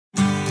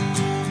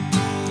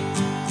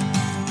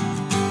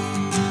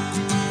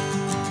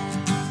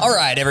All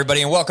right,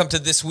 everybody, and welcome to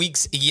this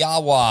week's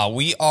Yawa.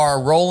 We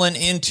are rolling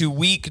into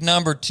week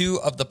number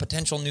 2 of the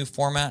potential new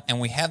format,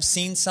 and we have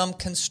seen some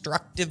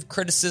constructive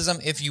criticism,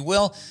 if you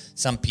will.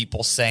 Some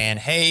people saying,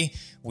 hey,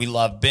 we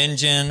love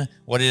binging.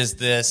 What is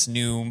this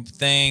new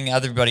thing?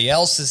 Everybody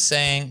else is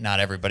saying,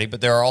 not everybody,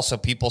 but there are also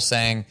people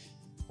saying,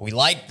 we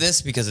like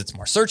this because it's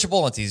more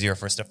searchable. It's easier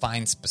for us to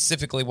find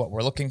specifically what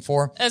we're looking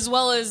for. As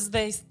well as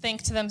they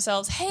think to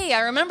themselves, hey,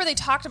 I remember they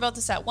talked about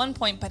this at one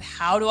point, but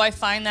how do I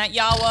find that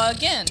Yawa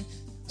again?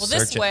 Well,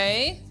 this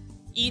way,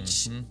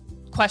 each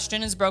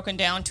question is broken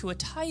down to a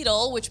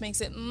title, which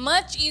makes it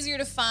much easier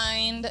to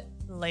find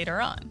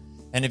later on.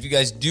 And if you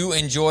guys do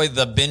enjoy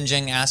the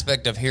binging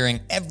aspect of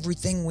hearing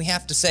everything we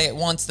have to say at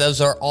once,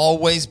 those are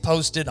always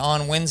posted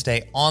on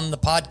Wednesday on the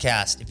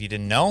podcast. If you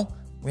didn't know,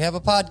 we have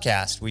a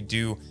podcast. We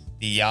do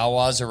the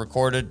Yawas are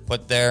recorded,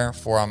 put there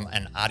from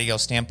an audio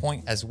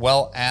standpoint, as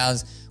well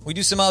as we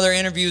do some other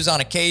interviews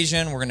on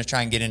occasion. We're going to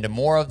try and get into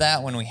more of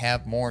that when we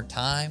have more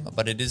time,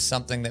 but it is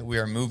something that we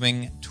are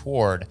moving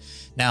toward.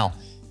 Now,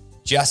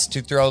 just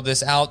to throw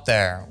this out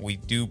there, we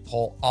do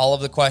pull all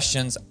of the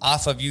questions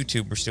off of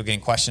YouTube. We're still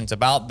getting questions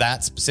about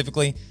that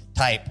specifically.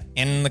 Type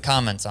in the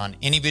comments on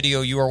any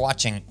video you are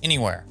watching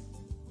anywhere.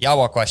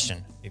 Yawa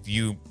question. If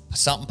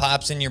something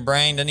pops in your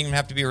brain, doesn't even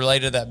have to be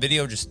related to that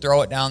video, just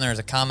throw it down there as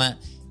a comment.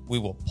 We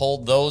will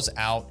pull those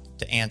out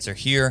to answer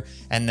here.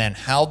 And then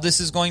how this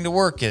is going to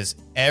work is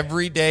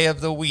every day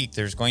of the week,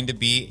 there's going to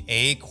be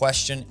a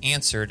question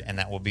answered, and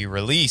that will be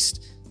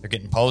released. They're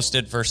getting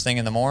posted first thing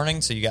in the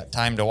morning, so you got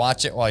time to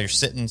watch it while you're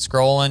sitting,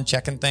 scrolling,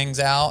 checking things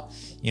out,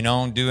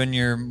 doing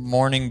your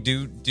morning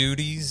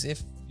duties,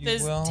 if you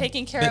will.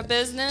 Taking care of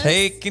business.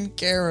 Taking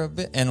care of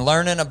it and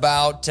learning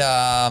about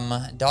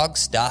dog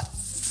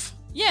stuff.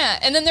 Yeah,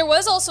 and then there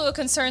was also a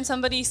concern.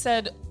 Somebody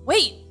said,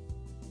 wait,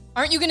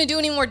 aren't you going to do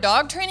any more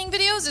dog training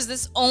videos? Is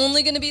this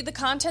only going to be the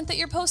content that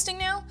you're posting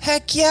now?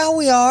 Heck yeah,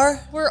 we are.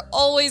 We're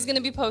always going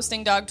to be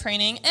posting dog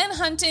training and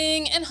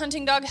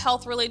hunting dog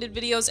health related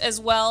videos as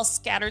well,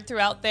 scattered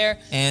throughout there.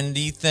 And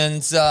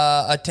Ethan's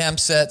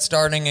attempts at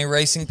starting a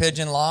racing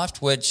pigeon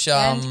loft, which...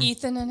 and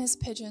Ethan and his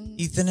pigeons.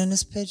 Ethan and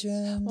his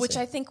pigeons. Which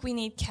I think we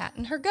need Kat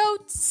and her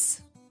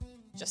goats.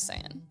 Just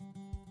saying.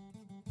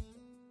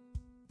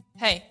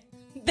 Hey.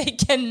 They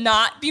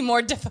cannot be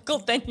more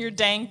difficult than your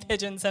dang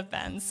pigeons have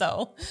been.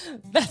 So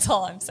that's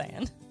all I'm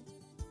saying.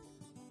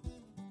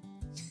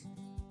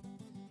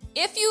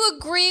 If you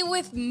agree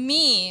with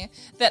me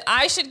that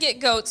I should get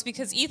goats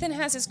because Ethan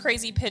has his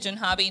crazy pigeon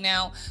hobby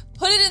now,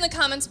 put it in the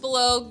comments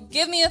below,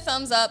 give me a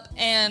thumbs up,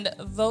 and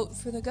vote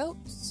for the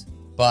goats.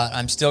 But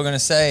I'm still going to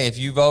say, if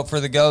you vote for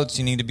the goats,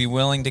 you need to be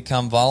willing to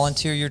come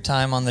volunteer your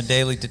time on the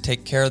daily to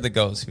take care of the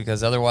goats,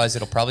 because otherwise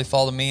it'll probably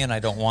fall to me and I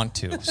don't want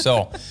to.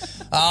 So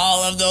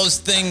all of those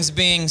things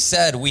being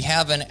said, we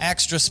have an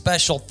extra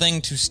special thing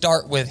to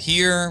start with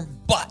here.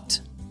 But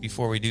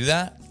before we do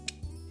that,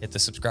 hit the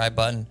subscribe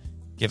button,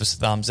 give us a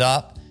thumbs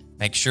up,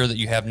 make sure that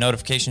you have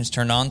notifications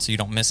turned on so you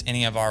don't miss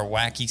any of our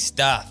wacky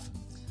stuff.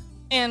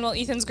 And while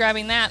Ethan's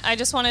grabbing that, I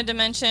just wanted to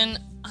mention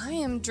I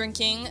am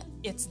drinking,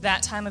 it's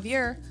that time of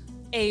year,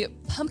 a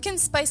pumpkin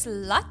spice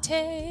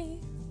latte.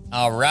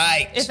 All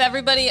right. If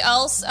everybody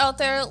else out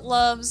there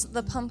loves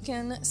the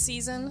pumpkin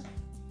season,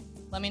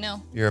 let me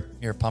know. You're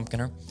a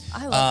pumpkiner?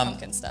 I love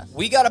pumpkin stuff.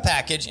 We got a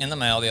package in the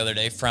mail the other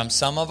day from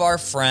some of our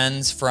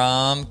friends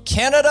from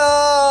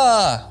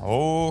Canada.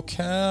 Oh,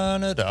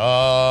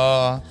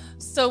 Canada.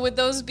 So would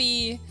those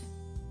be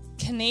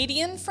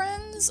Canadian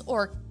friends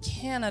or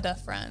Canada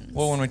friends?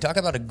 Well, when we talk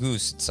about a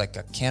goose, it's like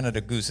a Canada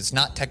goose. It's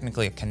not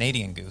technically a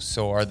Canadian goose.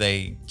 So are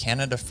they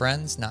Canada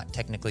friends, not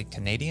technically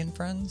Canadian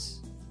friends?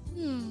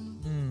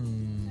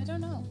 I don't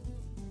know.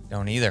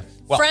 Don't either.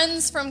 Well,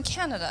 friends from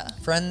Canada.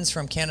 Friends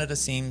from Canada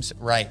seems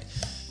right.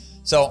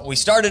 So we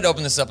started to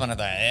open this up and I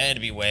thought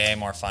it'd be way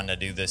more fun to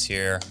do this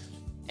here.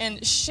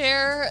 And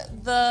share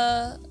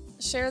the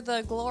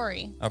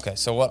glory. Okay,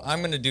 so what I'm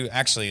going to do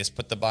actually is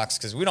put the box,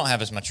 because we don't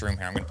have as much room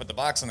here. I'm going to put the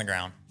box on the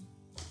ground.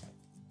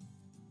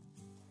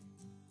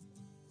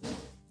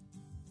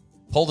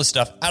 Pull the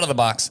stuff out of the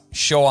box,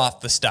 show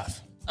off the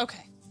stuff.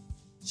 Okay,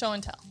 show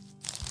and tell.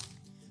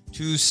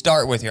 To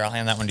start with here, I'll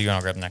hand that one to you and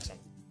I'll grab the next one.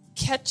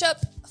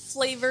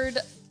 Ketchup-flavored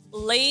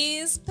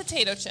Lay's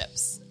potato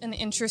chips. An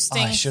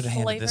interesting I should have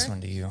handed this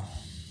one to you.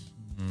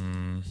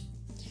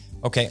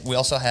 Okay, we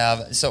also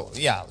have,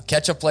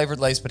 ketchup-flavored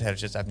Lay's potato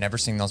chips. I've never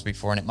seen those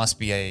before, and it must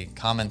be a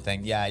common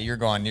thing. Yeah,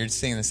 you're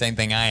seeing the same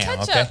thing I am,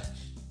 Ketchup. Okay?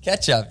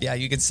 Ketchup, yeah,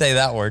 you could say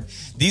that word.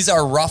 These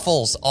are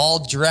Ruffles,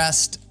 all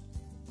dressed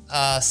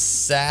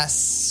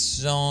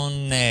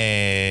Sassones.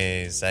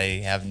 I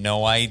have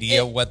no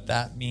idea what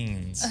that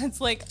means. It's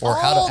like or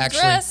all how to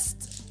actually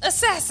dressed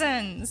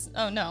assassins.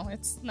 Oh, no,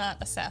 it's not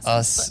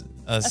assassins.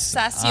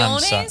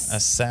 Assassinones?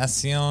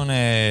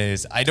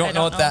 Assassinones. I don't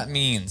know what that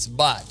means,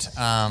 but...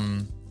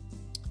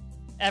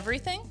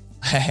 Everything?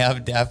 I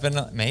have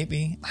definitely,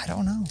 maybe. I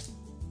don't know.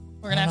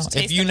 We're going to have to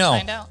taste if you them know,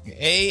 and find out.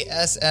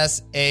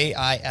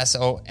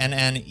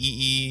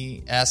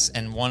 ASSAISONNEES,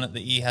 and one of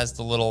the E has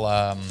the little,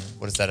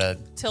 what is that, a...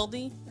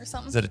 Tilde or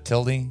something? Is it a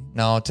tilde?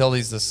 No,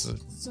 tilde's this...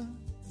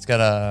 It's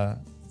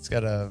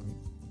got a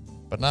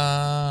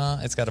banana.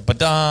 It's got a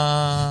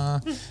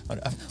badana.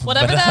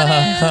 Whatever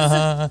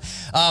that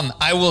is.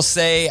 I will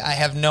say I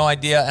have no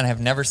idea, and I have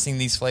never seen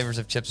these flavors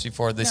of chips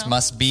before. This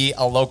must be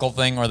a local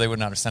thing, or they would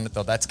not have sent it,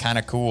 though. That's kind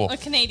of cool. A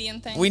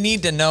Canadian thing. We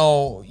need to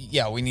know.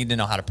 Yeah, we need to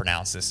know how to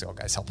pronounce this. So,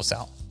 guys, help us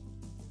out.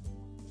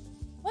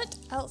 What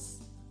else?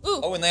 Ooh.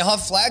 Oh, and they all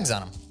have flags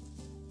on them.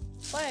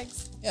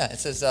 Flags. Yeah, it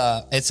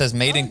says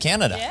made in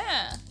Canada.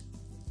 Yeah.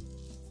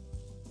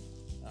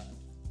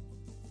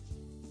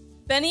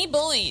 Benny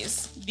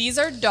Bullies. These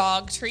are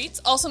dog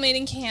treats, also made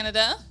in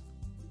Canada.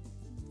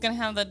 Gonna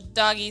have the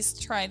doggies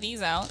try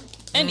these out.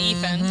 And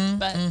Ethan,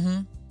 but...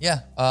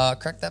 Yeah,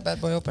 crack that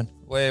bad boy open.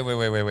 Wait.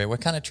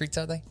 What kind of treats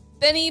are they?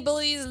 Benny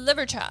Bullies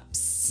liver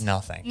chops. No,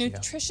 thank you.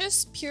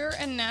 Nutritious, pure,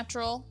 and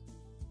natural.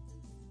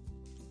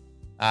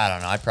 I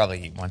don't know. I'd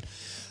probably eat one.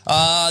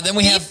 Then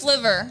we have... Beef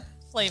liver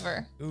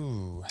flavor.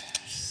 Ooh.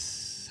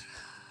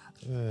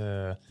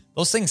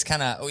 Those things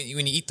kind of,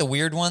 when you eat the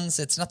weird ones,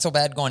 it's not so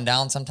bad going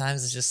down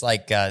sometimes. It's just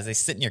like they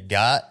sit in your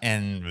gut.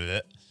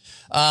 And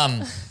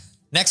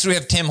next we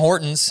have Tim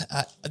Hortons.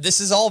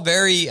 This is all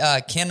very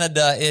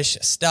Canada-ish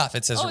stuff.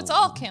 It says, it's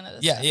all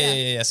Canada stuff.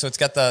 Yeah. So it's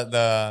got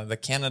the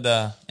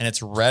Canada, and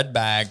it's red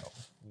bag.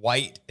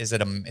 White, it's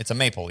a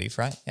maple leaf,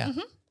 right? Yeah. Mm-hmm.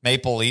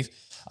 Maple leaf.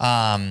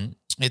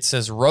 It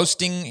says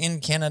roasting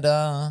in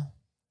Canada.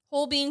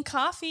 Whole bean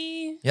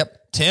coffee.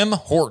 Yep. Tim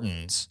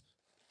Hortons.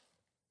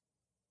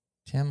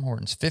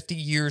 50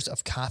 years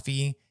of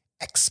coffee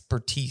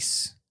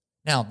expertise.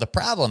 Now, the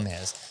problem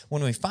is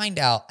when we find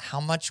out how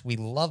much we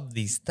love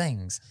these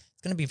things,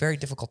 it's going to be very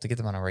difficult to get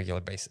them on a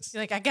regular basis.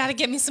 You're like, I got to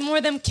get me some more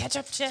of them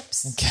ketchup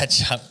chips.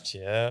 Ketchup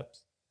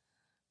chips.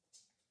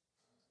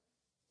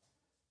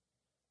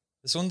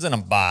 This one's in a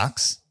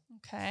box.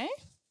 Okay.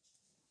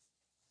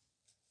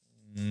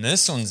 And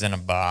this one's in a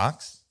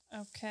box.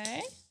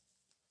 Okay.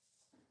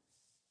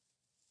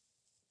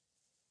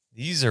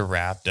 These are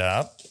wrapped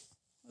up.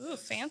 Ooh,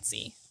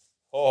 fancy.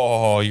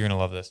 Oh, you're going to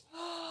love this.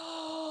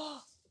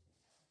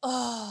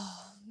 Oh,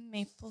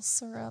 maple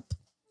syrup.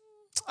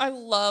 I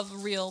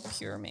love real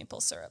pure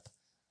maple syrup.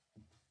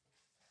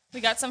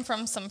 We got some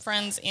from some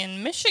friends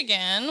in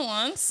Michigan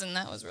once, and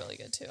that was really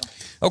good too.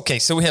 Okay,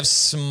 so we have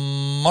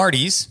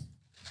Smarties.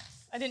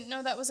 I didn't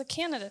know that was a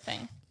Canada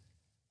thing.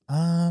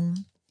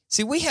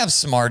 See, we have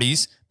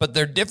Smarties, but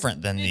they're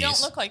different than these. They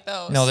don't look like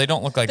those. No, they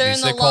don't look like they're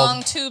these. They're in the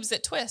long tubes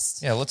that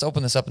twist. Yeah, let's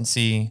open this up and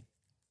see.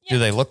 Yeah. Do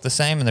they look the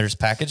same and they're just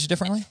packaged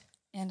differently?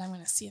 And I'm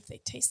going to see if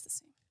they taste the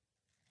same.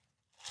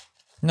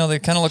 No, they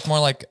kind of look more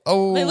like,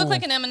 They look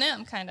like an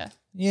M&M, kind of.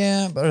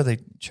 Yeah, but are they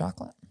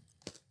chocolate?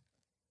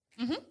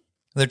 Mm-hmm.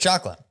 They're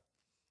chocolate.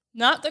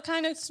 Not the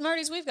kind of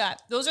Smarties we've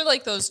got. Those are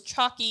like those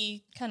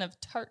chalky, kind of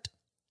tart,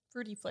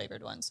 fruity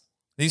flavored ones.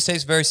 These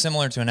taste very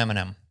similar to an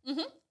M&M.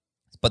 Mm-hmm.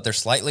 But they're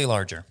slightly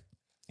larger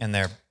and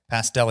they're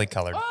pastel-y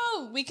colored.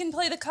 Oh, we can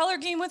play the color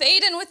game with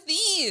Aiden with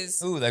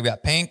these. Ooh, they've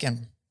got pink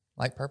and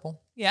light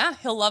purple. Yeah,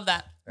 he'll love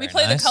that. We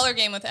play the color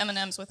game with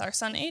M&Ms with our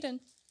son, Aiden.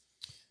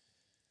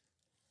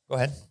 Go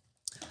ahead.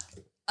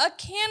 A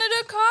Canada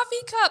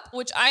coffee cup,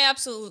 which I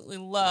absolutely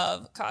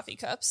love coffee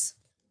cups.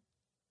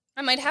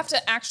 I might have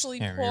to actually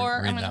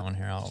pour. Read that one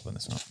here. I'll open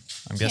this one up.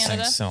 I'm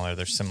guessing similar.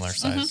 They're similar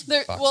size.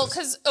 Mm-hmm. Well,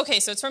 because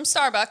so it's from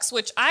Starbucks,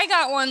 which I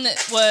got one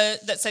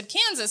that said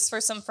Kansas for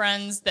some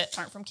friends that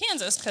aren't from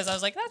Kansas because I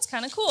was like, that's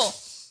kind of cool.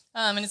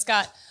 And it's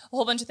got a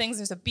whole bunch of things.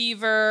 There's a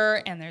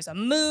beaver and there's a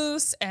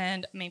moose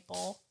and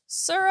maple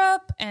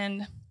syrup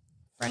and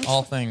French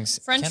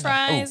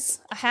fries,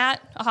 a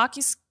hat, a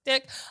hockey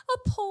stick,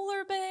 a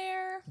polar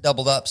bear.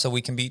 Doubled up so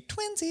we can be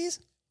twinsies.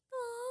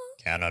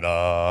 Aww.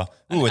 Canada.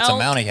 Ooh, it's a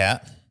Mountie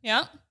hat.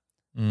 Yeah.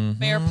 Mm-hmm.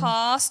 Bear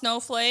paw,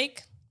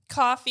 snowflake,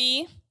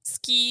 coffee,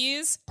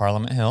 skis.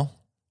 Parliament Hill.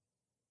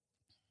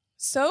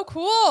 So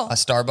cool. A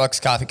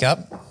Starbucks coffee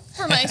cup.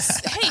 For my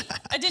hey,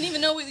 I didn't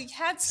even know we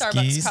had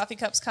Starbucks coffee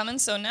cups coming,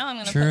 so now I'm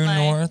going to put True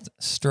North,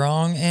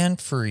 strong and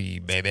free,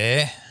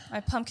 baby. My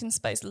pumpkin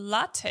spice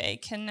latte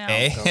can now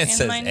go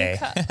in my new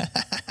cup.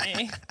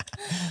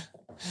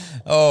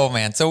 Oh,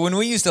 man. So when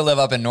we used to live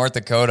up in North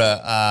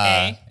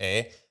Dakota,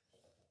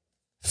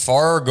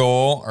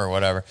 Fargo or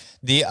whatever.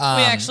 We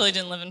actually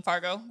didn't live in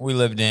Fargo. We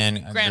lived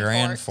in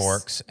Grand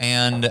Forks.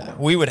 And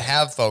we would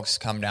have folks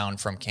come down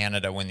from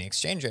Canada when the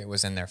exchange rate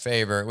was in their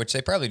favor, which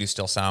they probably do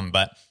still some,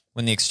 but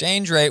when the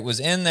exchange rate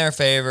was in their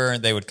favor,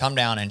 they would come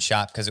down and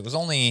shop because it was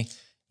only,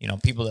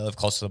 people that live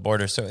close to the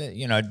border. So,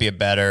 it'd be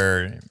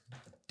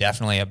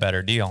definitely a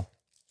better deal.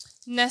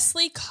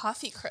 Nestle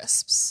Coffee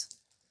Crisps.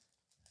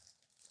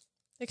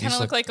 They kind of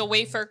look like a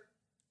wafer,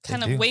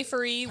 kind of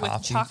wafery with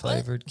chocolate.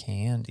 Coffee-flavored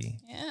candy.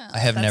 Yeah. I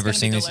have never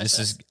seen these.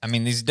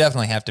 These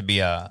definitely have to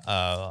be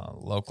a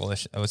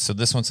local-ish. So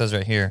this one says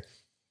right here,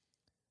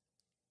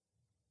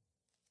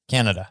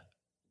 Canada.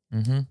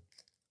 Mm-hmm.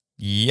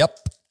 Yep.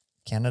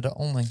 Canada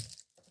only.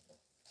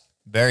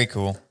 Very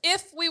cool.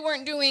 If we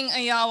weren't doing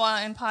a Yawa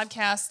and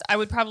podcast, I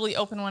would probably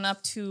open one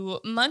up to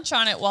munch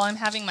on it while I'm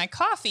having my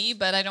coffee,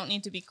 but I don't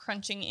need to be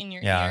crunching in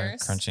your ears. Yeah,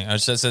 crunching. It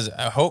says,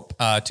 I hope,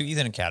 to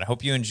Ethan and Kat, I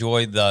hope you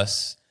enjoyed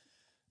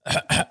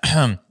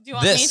Do you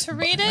want me to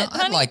read it, no,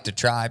 honey? I'd like to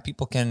try.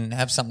 People can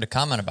have something to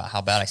comment about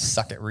how bad I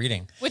suck at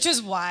reading. Which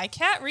is why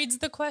Kat reads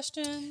the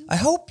question. I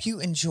hope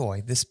you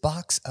enjoy this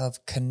box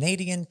of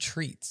Canadian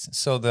treats.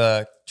 So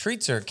the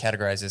treats are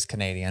categorized as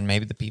Canadian.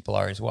 Maybe the people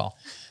are as well.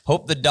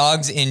 Hope the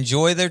dogs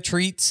enjoy their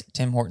treats.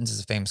 Tim Hortons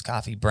is a famous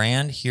coffee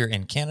brand here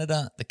in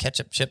Canada. The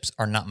ketchup chips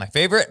are not my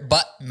favorite,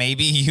 but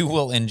maybe you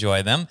will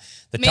enjoy them.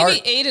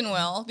 Maybe Aiden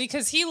will,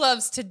 because he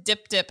loves to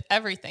dip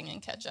everything in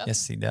ketchup.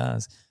 Yes, he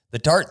does. The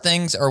tart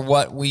things are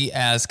what we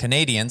as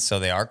Canadians, so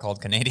they are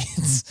called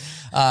Canadians,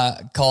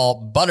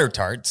 call butter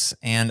tarts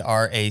and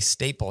are a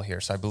staple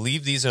here. So I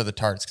believe these are the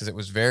tarts because it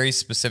was very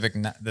specific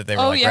that they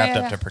were wrapped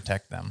up to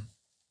protect them.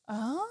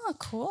 Oh,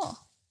 cool.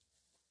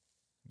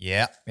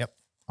 Yeah, yep.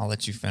 I'll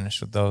let you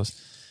finish with those.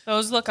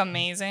 Those look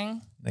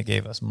amazing. They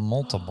gave us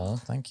multiple.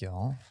 Thank you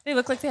all. They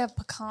look like they have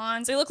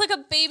pecans. They look like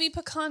a baby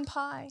pecan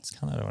pie. That's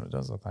kind of what it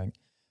does look like.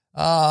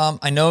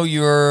 I know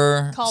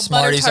your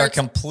Smarties are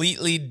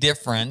completely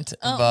different,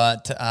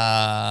 but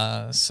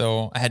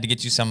so I had to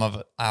get you some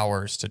of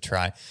ours to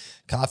try.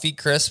 Coffee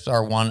Crisps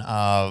are one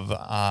of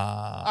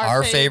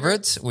our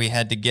favorites. We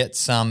had to get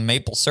some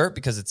maple syrup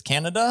because it's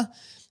Canada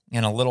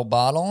in a little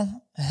bottle.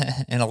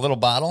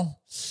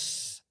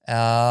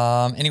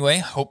 Anyway,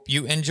 hope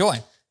you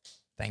enjoy.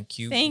 Thank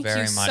you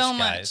very much,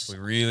 guys. We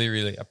really,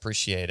 really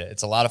appreciate it.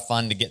 It's a lot of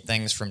fun to get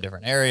things from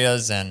different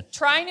areas and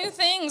try new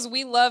things.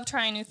 We love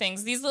trying new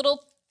things. These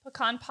little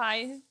pecan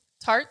pie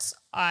tarts,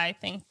 I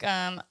think,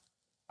 are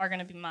going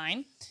to be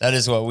mine. That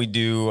is what we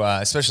do,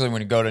 especially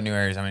when you go to new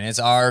areas. I mean, it's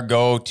our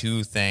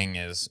go-to thing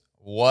is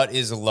what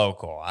is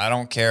local. I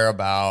don't care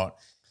about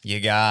you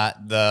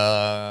got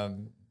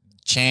the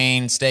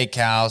chain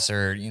steakhouse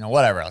or,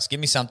 whatever else. Give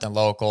me something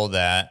local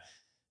that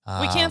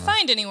we can't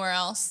find anywhere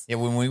else. Yeah,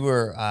 when we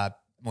were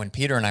when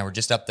Peter and I were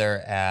just up there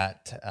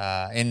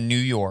in New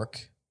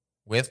York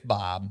with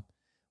Bob,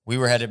 we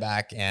were headed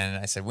back, and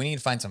I said, we need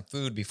to find some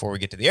food before we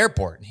get to the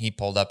airport. And he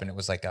pulled up, and it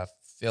was like a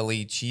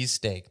Philly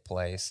cheesesteak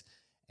place.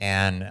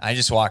 And I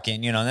just walk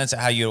in, and that's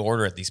how you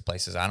order at these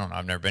places. I don't know.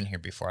 I've never been here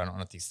before. I don't know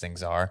what these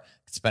things are.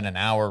 I could spend an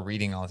hour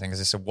reading all the things.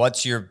 I said,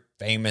 what's your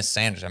famous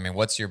sandwich? I mean,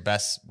 what's your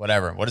best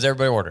whatever? What does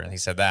everybody order? And he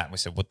said that. And we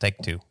said, we'll take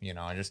two.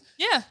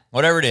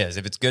 Whatever it is.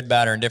 If it's good,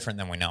 bad, or indifferent,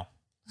 then we know.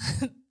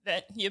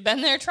 That you've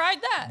been there,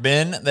 tried that.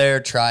 Been there,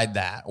 tried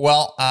that.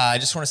 Well, I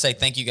just want to say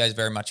thank you guys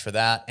very much for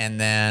that. And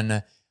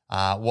then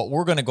what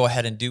we're going to go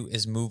ahead and do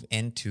is move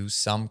into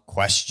some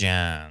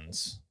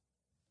questions.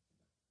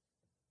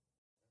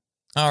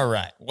 All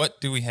right. What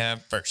do we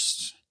have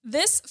first?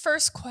 This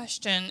first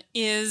question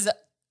is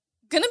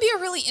going to be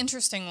a really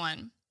interesting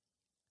one.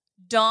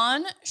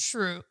 Dawn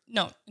Shu.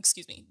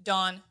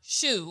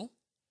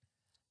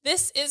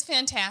 This is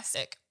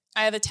fantastic.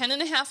 I have a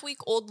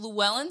 10.5-week-old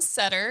Llewellyn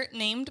setter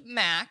named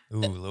Mac.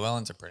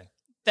 Llewellyns are pretty.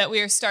 That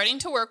we are starting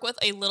to work with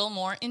a little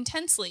more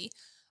intensely.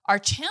 Our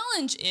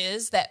challenge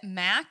is that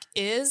Mac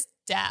is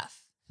deaf.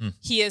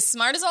 He is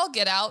smart as all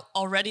get out,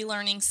 already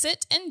learning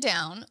sit and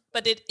down,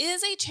 but it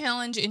is a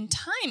challenge in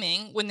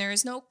timing when there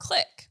is no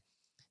click.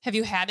 Have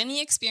you had any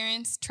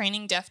experience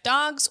training deaf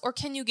dogs, or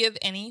can you give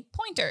any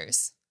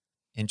pointers?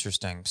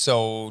 Interesting.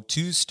 So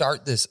to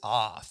start this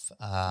off,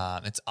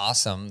 it's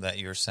awesome that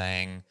you're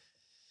saying,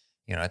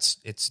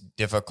 it's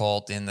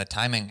difficult in the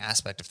timing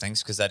aspect of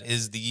things because that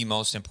is the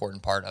most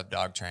important part of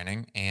dog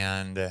training.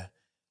 And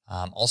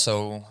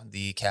also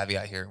the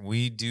caveat here,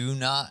 we do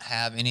not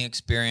have any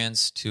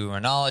experience to our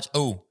knowledge.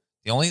 Oh,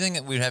 the only thing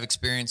that we'd have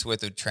experience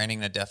with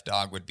training a deaf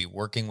dog would be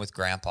working with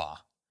grandpa.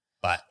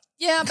 But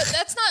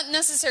that's not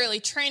necessarily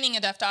training a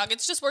deaf dog.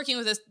 It's just working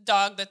with a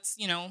dog that's,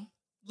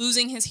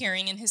 losing his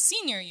hearing in his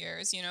senior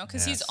years,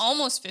 because he's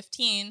almost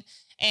 15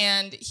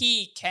 and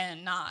he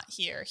cannot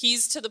hear.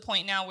 He's to the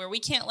point now where we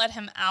can't let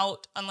him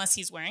out unless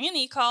he's wearing an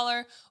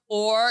e-collar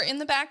or in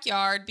the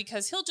backyard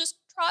because he'll just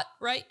trot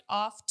right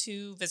off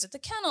to visit the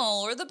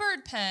kennel or the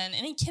bird pen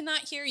and he cannot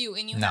hear you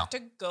and you have to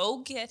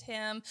go get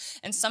him.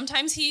 And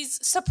sometimes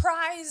he's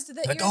surprised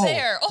that you're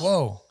there.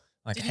 Whoa.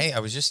 Like, hey, I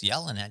was just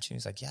yelling at you.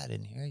 He's like, yeah, I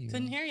didn't hear you.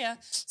 Couldn't hear you.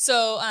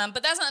 So,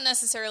 but that's not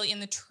necessarily in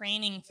the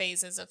training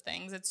phases of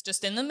things. It's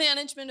just in the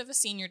management of a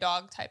senior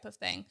dog type of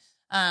thing.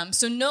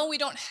 So no, we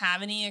don't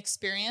have any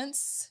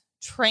experience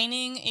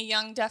training a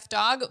young deaf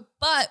dog,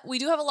 but we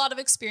do have a lot of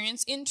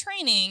experience in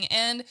training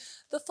and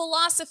the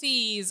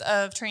philosophies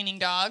of training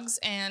dogs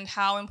and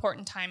how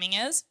important timing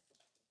is.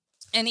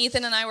 And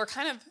Ethan and I were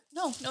kind of,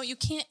 no, you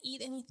can't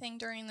eat anything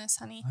during this,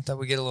 honey. I thought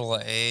we get a little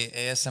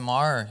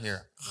ASMR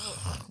here.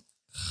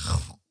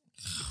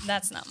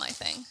 That's not my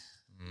thing.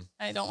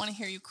 I don't want to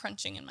hear you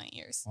crunching in my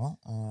ears. Well,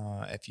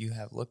 if you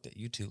have looked at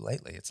YouTube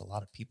lately, it's a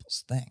lot of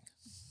people's thing.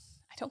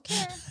 I don't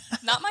care.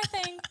 Not my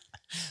thing.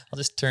 I'll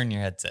just turn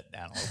your headset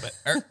down a little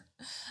bit.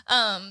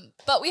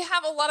 But we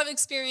have a lot of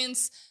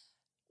experience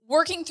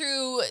working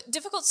through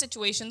difficult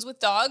situations with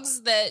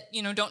dogs that,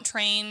 don't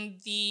train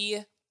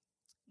the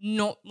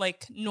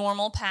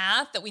normal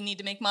path that we need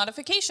to make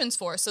modifications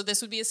for. So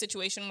this would be a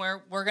situation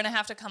where we're going to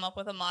have to come up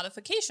with a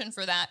modification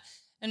for that.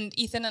 And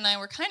Ethan and I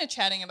were kind of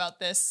chatting about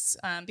this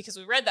because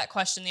we read that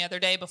question the other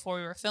day before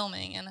we were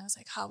filming. And I was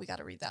like, we got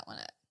to read that one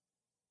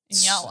in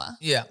Yawa.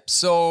 Yeah.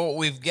 So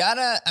we've got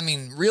to,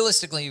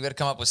 realistically, you've got to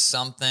come up with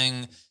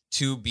something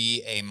to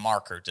be a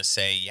marker to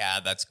say, yeah,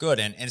 that's good.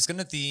 And it's going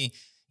to be,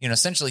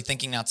 essentially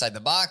thinking outside the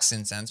box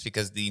in a sense,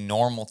 because the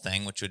normal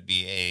thing, which would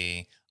be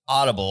a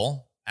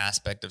audible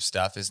aspect of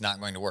stuff, is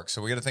not going to work.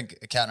 So we got to think,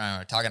 Kat and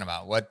I are talking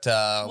about what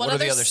are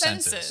the other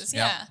senses?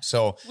 Yeah. Yep.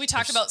 So we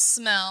talked about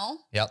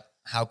smell. Yep.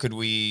 How could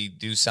we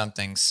do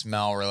something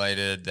smell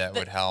related that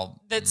would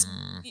help?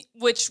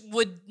 Which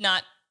would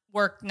not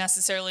work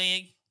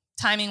necessarily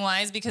timing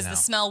wise, because the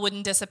smell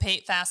wouldn't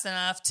dissipate fast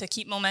enough to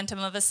keep momentum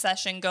of a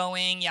session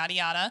going, yada,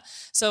 yada.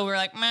 So we're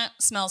like,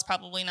 smell's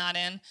probably not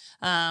in.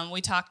 We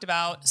talked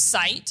about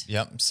sight.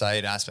 Yep.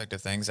 Sight aspect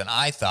of things. And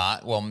I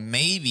thought, well,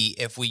 maybe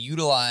if you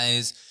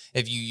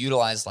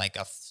utilize like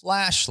a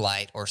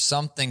flashlight or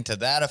something to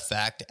that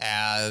effect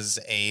as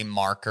a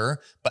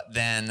marker, but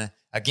then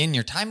again,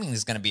 your timing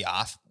is going to be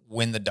off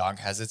when the dog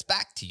has its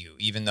back to you,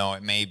 even though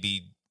it may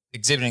be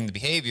exhibiting the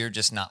behavior,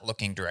 just not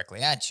looking directly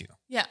at you.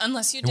 Yeah,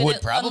 unless you did your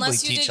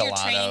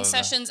training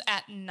sessions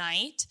at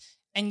night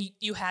and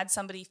you had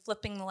somebody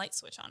flipping the light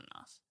switch on and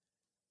off.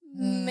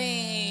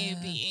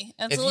 Maybe.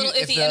 It's a little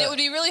iffy, and it would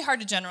be really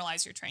hard to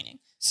generalize your training.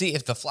 See,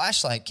 if the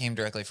flashlight came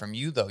directly from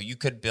you, though, you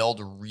could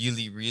build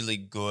really, really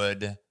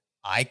good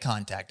eye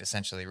contact,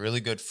 essentially,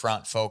 really good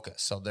front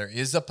focus. So there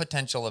is a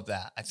potential of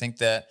that. I think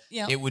that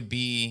it would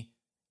be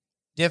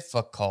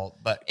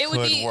difficult, but it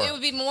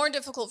would be more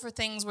difficult for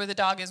things where the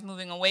dog is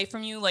moving away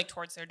from you, like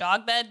towards their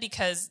dog bed,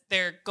 because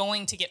they're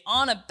going to get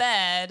on a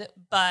bed,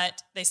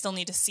 but they still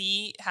need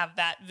to have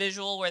that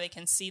visual where they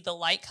can see the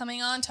light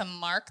coming on to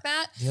mark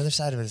that. The other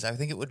side of it is, I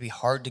think it would be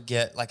hard to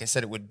get, like I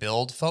said, it would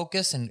build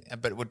focus,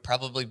 but it would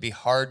probably be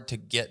hard to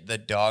get the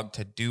dog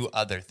to do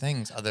other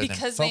things other than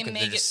focus. Because they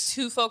may get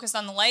too focused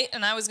on the light.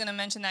 And I was going to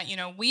mention that,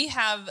 we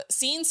have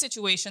seen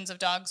situations of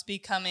dogs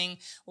becoming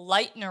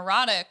light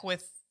neurotic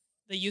with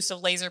the use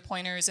of laser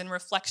pointers and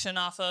reflection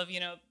off of,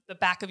 the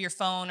back of your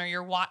phone or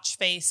your watch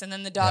face. And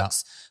then the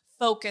dog's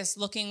focus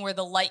looking where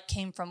the light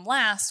came from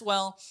last.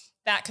 Well,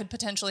 that could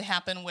potentially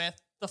happen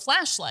with the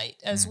flashlight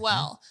as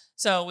well.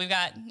 So we've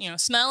got,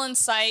 smell and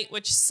sight,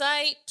 which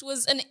sight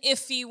was an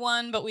iffy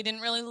one, but we didn't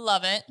really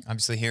love it.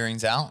 Obviously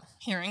hearing's out.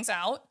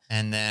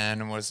 And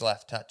then what was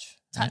left? Touch.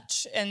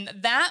 And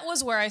that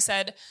was where I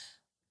said,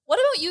 what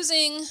about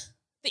using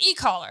the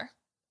e-collar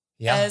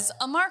as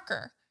a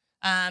marker?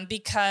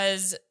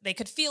 Because they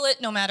could feel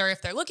it no matter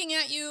if they're looking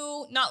at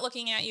you, not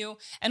looking at you.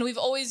 And we've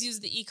always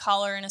used the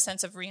e-collar in a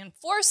sense of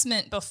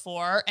reinforcement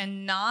before,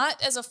 and not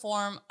as a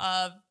form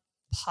of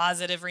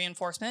positive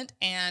reinforcement,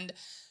 and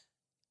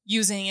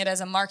using it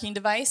as a marking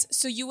device.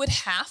 So you would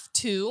have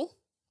to,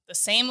 the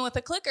same with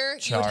a clicker,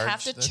 you would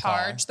have to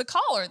charge the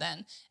collar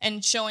then,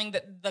 and showing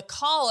that the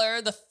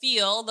collar, the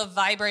feel, the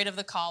vibrate of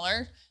the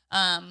collar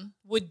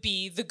would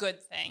be the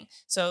good thing.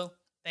 So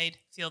they'd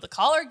feel the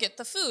collar, get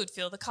the food,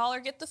 feel the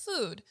collar, get the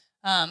food.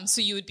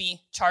 So you would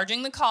be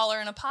charging the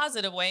collar in a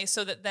positive way,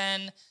 so that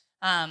then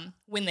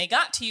when they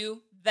got to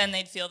you, then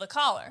they'd feel the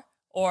collar.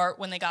 Or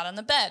when they got on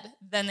the bed,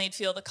 then they'd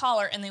feel the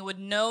collar, and they would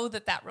know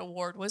that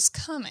reward was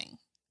coming.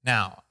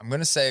 Now, I'm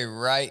going to say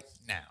right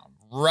now,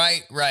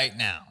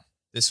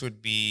 this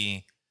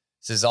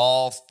is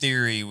all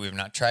theory. We've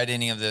not tried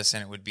any of this,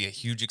 and it would be a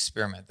huge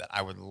experiment that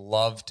I would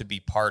love to be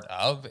part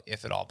of,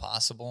 if at all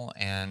possible.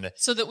 And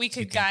so that we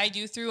could guide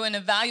you through and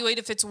evaluate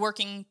if it's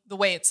working the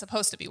way it's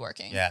supposed to be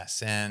working.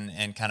 Yes,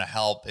 and kind of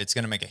help. It's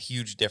going to make a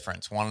huge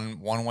difference. One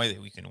way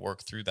that we can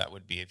work through that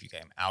would be if you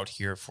came out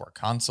here for a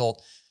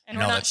consult. And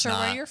we're not sure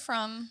where you're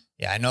from.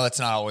 Yeah, I know that's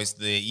not always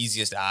the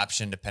easiest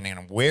option depending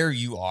on where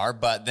you are,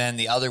 but then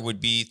the other would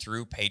be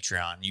through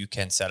Patreon. You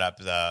can set up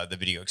the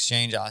video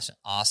exchange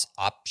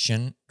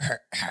option,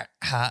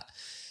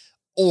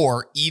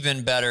 or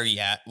even better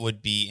yet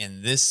would be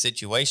in this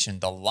situation,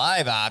 the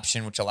live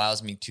option, which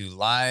allows me to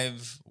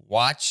live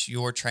watch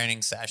your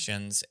training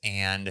sessions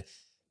and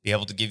be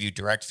able to give you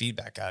direct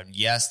feedback on,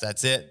 yes,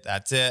 that's it.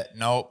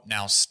 Nope,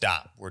 now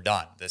stop. We're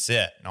done. That's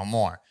it. No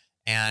more.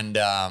 And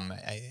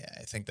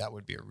I think that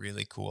would be a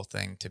really cool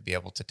thing to be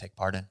able to take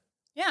part in.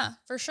 Yeah,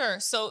 for sure.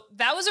 So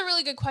that was a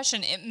really good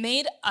question. It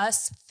made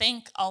us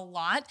think a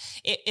lot.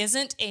 It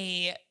isn't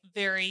a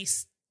very,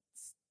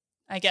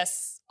 I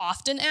guess,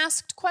 often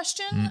asked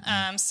question.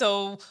 Mm-hmm.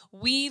 So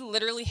we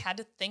literally had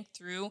to think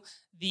through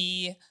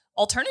the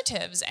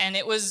alternatives, and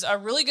it was a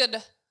really good,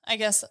 I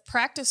guess,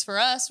 practice for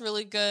us,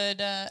 really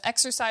good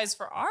exercise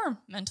for our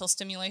mental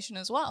stimulation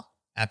as well.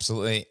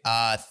 Absolutely.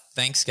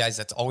 Thanks, guys.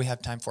 That's all we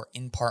have time for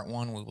in part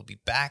 1. We will be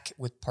back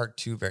with part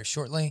 2 very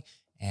shortly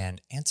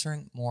and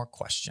answering more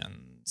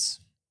questions.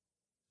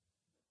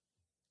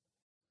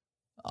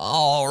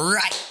 All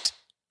right.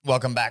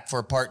 Welcome back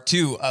for part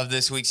 2 of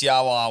this week's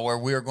Yawa, where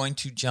we are going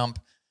to jump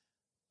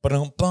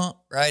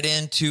right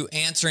into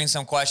answering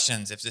some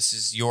questions. If this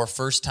is your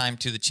first time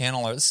to the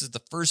channel, or this is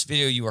the first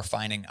video you are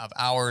finding of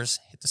ours,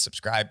 hit the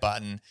subscribe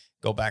button.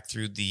 Go back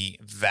through the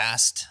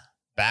vast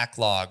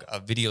backlog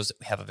of videos that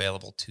we have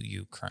available to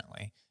you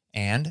currently.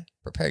 and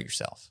prepare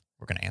yourself.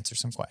 We're going to answer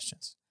some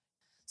questions.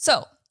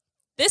 So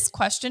this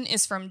question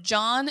is from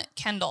John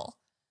Kendall.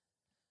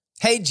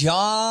 Hey,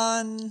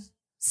 John.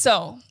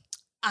 So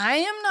I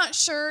am not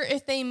sure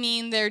if they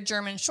mean their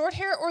German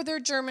Shorthair or their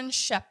German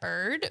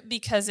Shepherd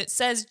because it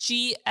says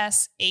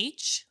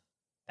GSH.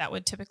 That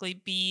would typically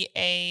be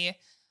a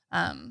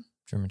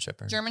German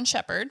Shepherd. German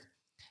Shepherd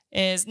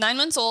is 9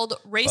 months old.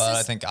 Races. But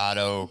I think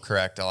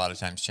autocorrect a lot of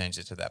times change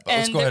it to that. But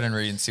let's go ahead and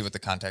read and see what the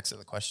context of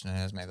the question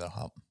is. Maybe that'll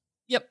help.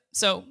 Yep.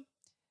 So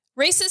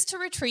races to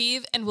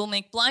retrieve and will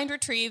make blind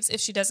retrieves if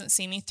she doesn't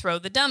see me throw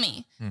the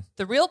dummy.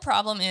 The real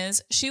problem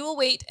is she will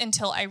wait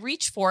until I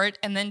reach for it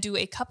and then do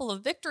a couple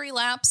of victory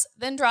laps,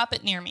 then drop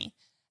it near me.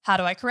 How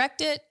do I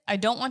correct it? I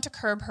don't want to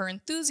curb her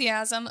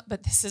enthusiasm,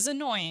 but this is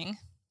annoying.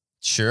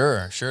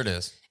 Sure it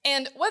is.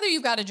 And whether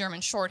you've got a German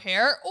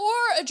Shorthair or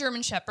a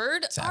German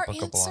Shepherd, It's our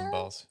applicable on answer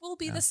both. will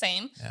be the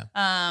same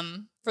Yeah.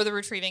 For the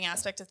retrieving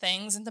aspect of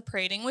things and the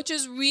parading, which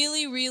is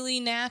really, really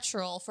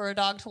natural for a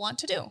dog to want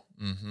to do.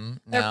 Mm-hmm.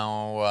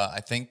 Now, I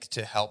think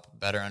to help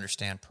better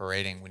understand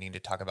parading, we need to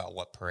talk about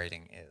what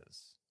parading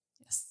is.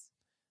 Yes.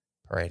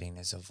 Parading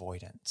is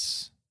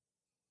avoidance.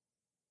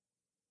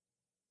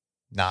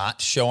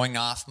 Not showing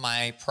off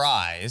my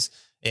prize.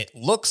 It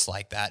looks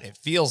like that. It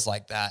feels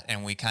like that.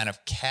 And we kind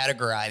of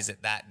categorize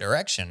it that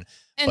direction.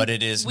 And but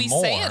it is we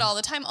more. say it all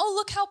the time. Oh,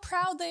 look how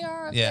proud they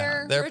are of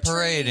their they're retrieve.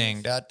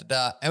 parading,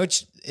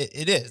 which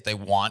it is. They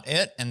want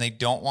it, and they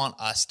don't want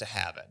us to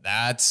have it.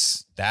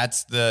 That's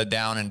the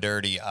down and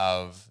dirty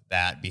of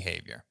that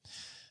behavior.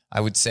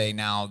 I would say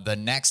now the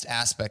next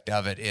aspect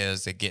of it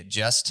is they get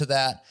just to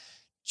that,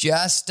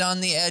 just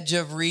on the edge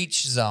of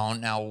reach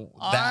zone. Now,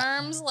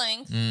 Arm's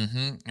length.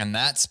 And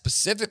that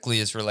specifically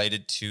is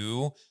related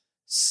to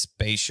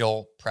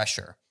spatial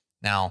pressure.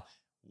 Now,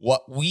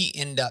 what we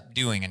end up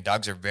doing, and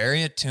dogs are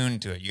very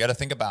attuned to it, you got to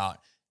think about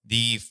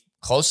the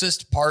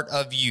closest part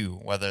of you,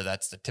 whether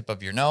that's the tip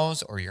of your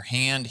nose or your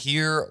hand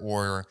here,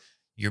 or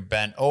you're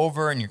bent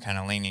over and you're kind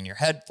of leaning your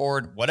head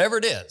forward, whatever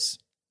it is,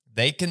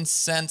 they can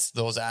sense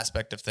those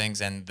aspects of things,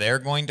 and they're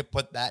going to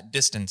put that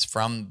distance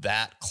from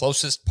that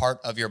closest part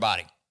of your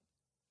body.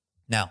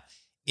 Now,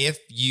 if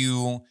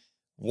you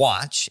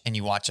watch and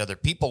you watch other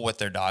people with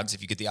their dogs,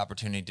 if you get the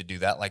opportunity to do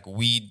that like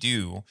we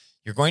do,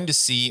 you're going to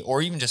see, or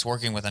even just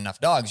working with enough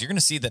dogs, you're going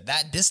to see that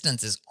that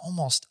distance is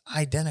almost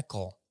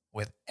identical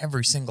with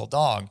every single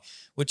dog,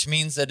 which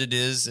means that it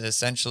is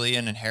essentially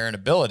an inherent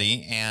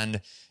ability and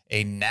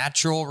a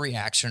natural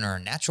reaction or a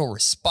natural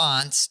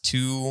response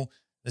to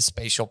the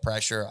spatial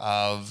pressure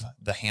of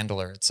the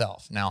handler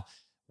itself. Now,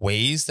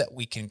 ways that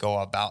we can go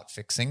about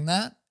fixing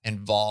that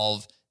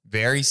involve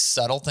very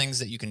subtle things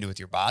that you can do with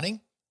your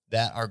body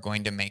that are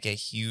going to make a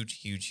huge,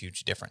 huge,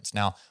 huge difference.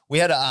 Now, we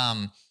had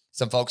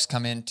some folks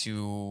come in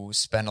to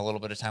spend a little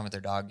bit of time with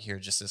their dog here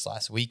just this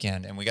last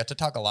weekend, and we got to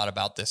talk a lot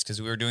about this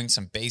because we were doing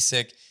some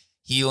basic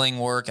healing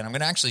work, and I'm going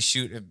to actually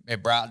shoot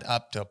it brought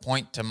up to a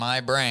point to my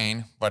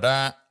brain, but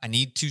I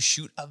need to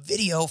shoot a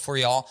video for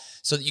y'all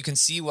so that you can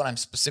see what I'm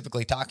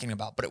specifically talking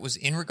about. But it was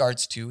in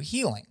regards to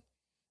healing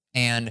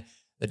and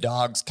the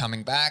dogs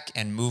coming back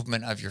and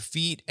movement of your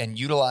feet and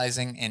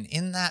utilizing. And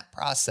in that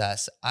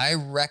process, I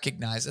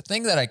recognized a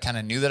thing that I kind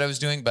of knew that I was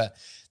doing, but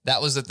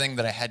that was the thing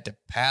that I had to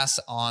pass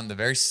on, the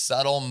very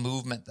subtle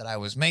movement that I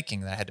was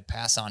making that I had to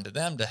pass on to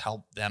them to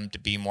help them to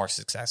be more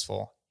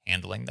successful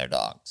handling their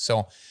dog.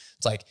 So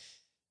it's like,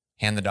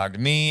 hand the dog to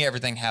me.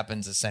 Everything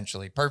happens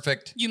essentially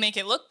perfect. You make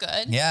it look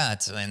good. Yeah.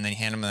 And they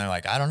hand them and they're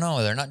like, I don't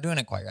know. They're not doing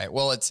it quite right.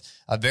 Well, it's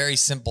a very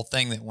simple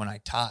thing that when I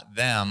taught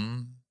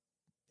them,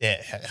 it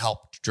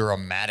helped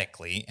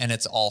dramatically, and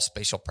it's all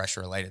spatial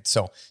pressure related.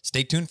 So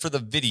stay tuned for the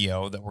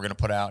video that we're going to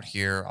put out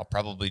here. I'll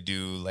probably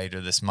do later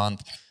this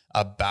month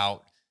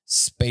about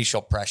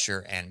spatial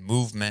pressure and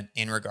movement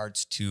in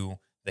regards to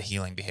the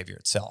healing behavior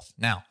itself.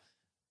 Now,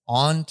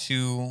 on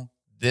to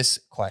this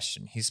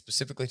question. He's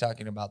specifically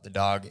talking about the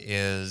dog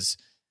is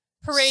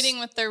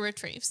parading with their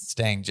retrieves,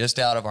 staying just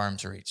out of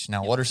arm's reach.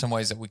 Now, what are some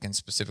ways that we can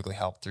specifically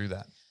help through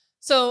that?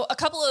 So a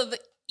couple of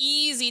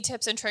easy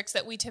tips and tricks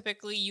that we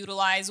typically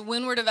utilize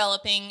when we're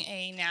developing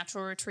a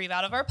natural retrieve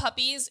out of our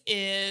puppies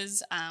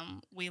is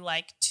we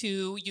like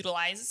to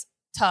utilize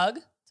tug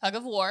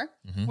of war,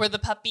 where the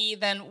puppy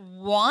then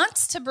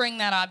wants to bring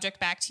that object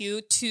back to you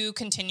to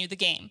continue the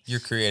game. You're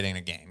creating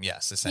a game,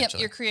 yes, essentially.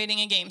 Yep, you're creating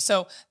a game.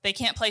 So they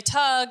can't play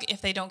tug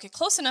if they don't get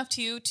close enough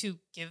to you to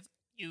give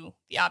you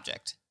the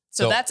object.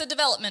 So that's a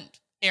development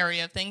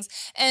area of things.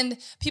 And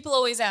people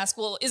always ask,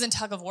 well, isn't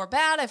tug of war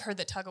bad? I've heard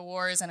that tug of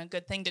war isn't a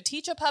good thing to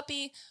teach a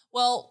puppy.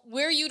 Well,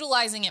 we're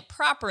utilizing it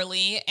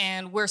properly,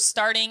 and we're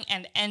starting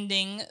and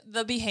ending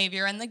the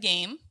behavior and the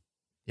game.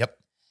 Yep.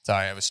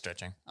 Sorry, I was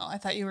stretching. Oh, I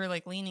thought you were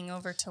like leaning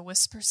over to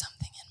whisper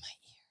something in my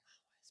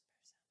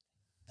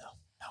ear.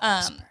 No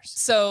whispers.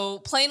 So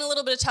playing a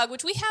little bit of tug,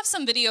 which we have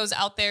some videos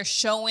out there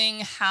showing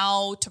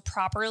how to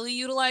properly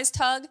utilize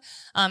tug,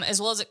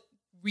 as well as it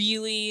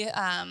really...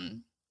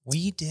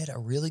 we did a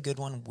really good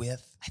one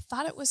with... I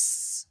thought it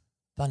was...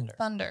 Thunder.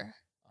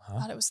 I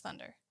thought it was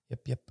Thunder.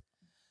 Yep.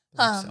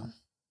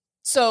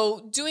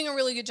 So doing a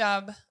really good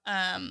job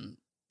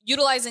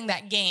utilizing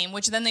that game,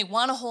 which then they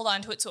want to hold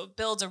on to it. So it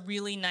builds a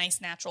really nice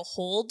natural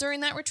hold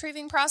during that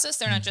retrieving process.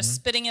 They're not just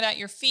spitting it at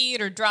your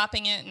feet or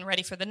dropping it and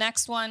ready for the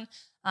next one.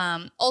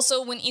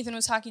 Also, when Ethan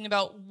was talking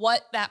about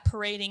what that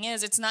parading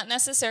is, it's not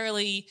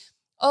necessarily,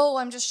 oh,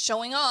 I'm just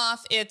showing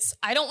off. It's,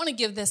 I don't want to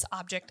give this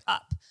object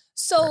up.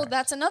 So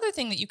that's another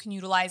thing that you can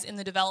utilize in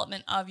the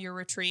development of your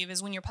retrieve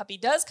is when your puppy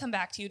does come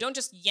back to you, don't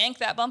just yank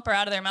that bumper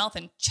out of their mouth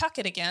and chuck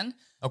it again.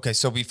 Okay,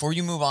 so before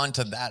you move on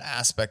to that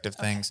aspect of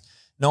things,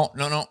 no.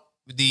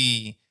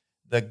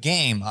 The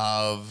game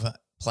of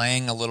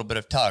playing a little bit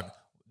of tug,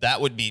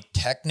 that would be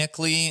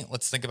technically,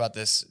 let's think about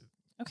this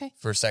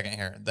for a second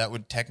here. That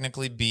would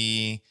technically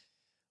be,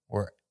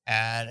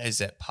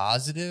 is it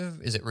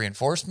positive? Is it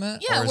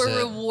reinforcement? Yeah, we're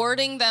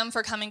rewarding them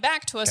for coming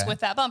back to us with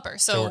that bumper.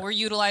 So we're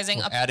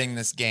utilizing adding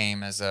this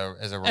game as a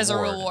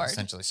reward,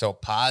 essentially. So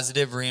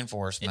positive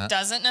reinforcement. It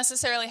doesn't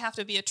necessarily have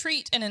to be a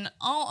treat. And in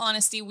all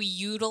honesty,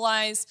 we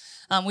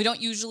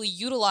don't usually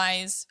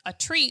utilize a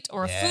treat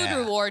or a food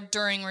reward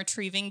during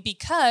retrieving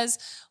because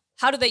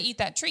how do they eat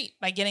that treat?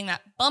 By getting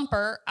that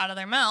bumper out of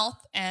their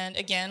mouth. And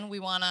again, we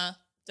want to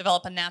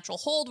develop a natural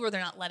hold where they're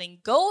not letting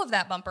go of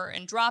that bumper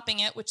and dropping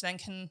it, which then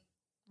can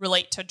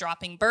relate to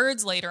dropping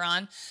birds later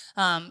on.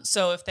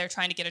 So if they're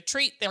trying to get a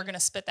treat, they're going to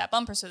spit that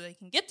bumper so they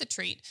can get the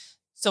treat.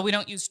 So we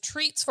don't use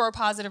treats for a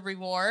positive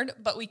reward,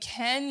 but we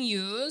can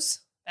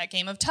use that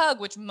game of tug,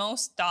 which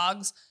most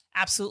dogs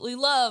absolutely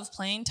love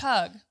playing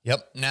tug.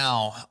 Yep.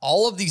 Now,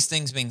 all of these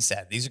things being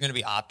said, these are going to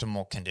be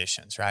optimal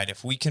conditions, right?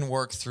 If we can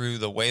work through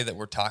the way that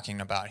we're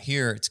talking about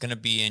here, it's going to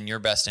be in your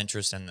best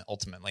interest and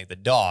ultimately the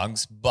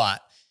dog's.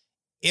 But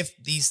if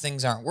these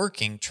things aren't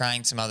working,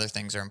 trying some other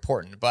things are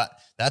important. But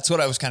that's what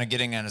I was kind of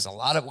getting at is a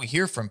lot of we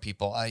hear from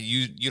people. I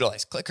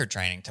utilize clicker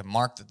training to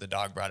mark that the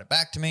dog brought it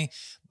back to me.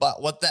 But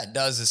what that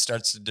does is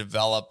starts to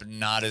develop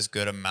not as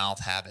good a mouth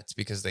habits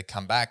because they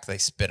come back, they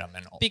spit them.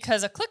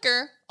 Because a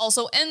clicker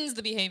also ends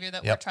the behavior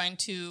that we're trying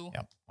to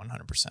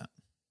 100%.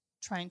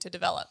 Trying to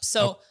develop.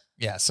 So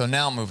so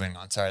now moving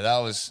on. Sorry, that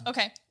was...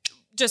 Okay.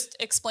 Just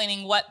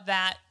explaining what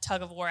that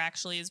tug of war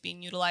actually is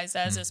being utilized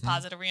as is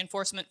positive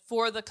reinforcement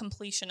for the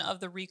completion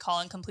of the recall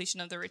and completion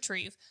of the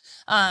retrieve.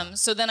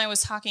 So then I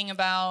was talking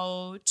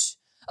about,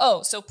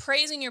 so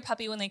praising your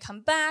puppy when they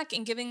come back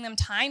and giving them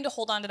time to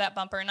hold on to that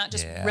bumper and not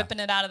just ripping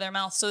it out of their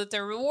mouth so that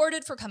they're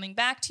rewarded for coming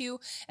back to you.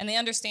 And they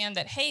understand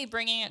that, hey,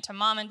 bringing it to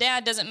mom and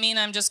dad doesn't mean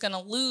I'm just going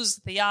to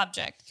lose the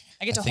object.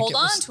 I get to hold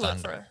on to it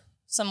for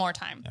some more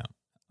time.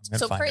 Yeah.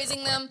 So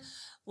praising them,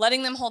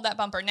 letting them hold that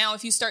bumper. Now,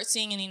 if you start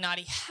seeing any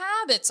naughty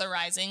habits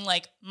arising,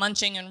 like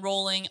munching and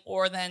rolling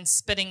or then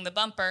spitting the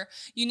bumper,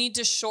 you need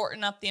to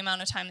shorten up the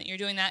amount of time that you're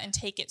doing that and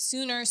take it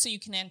sooner so you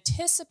can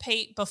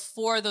anticipate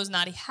before those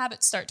naughty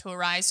habits start to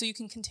arise so you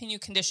can continue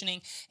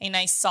conditioning a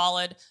nice,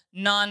 solid,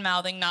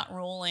 non-mouthing, not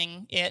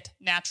rolling it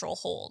natural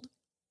hold.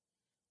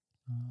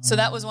 So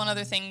that was one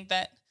other thing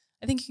that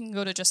I think you can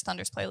go to just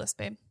Thunder's playlist,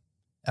 babe.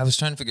 I was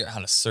trying to figure out how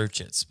to search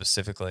it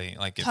specifically.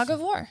 Tug of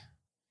war.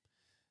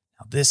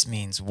 This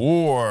means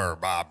war.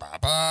 Bah, bah,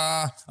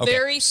 bah.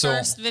 Okay,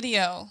 first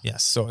video.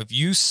 Yes. So if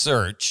you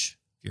search,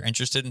 if you're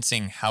interested in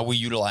seeing how we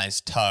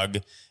utilize tug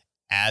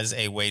as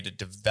a way to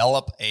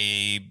develop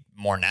a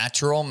more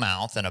natural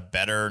mouth and a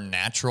better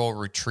natural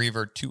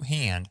retriever to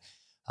hand,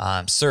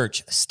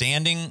 search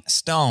Standing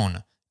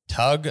Stone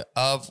Tug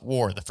of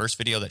War. The first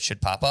video that should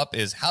pop up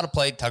is how to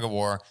play tug of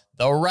war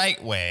the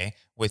right way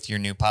with your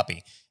new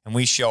puppy. And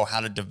we show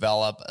how to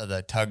develop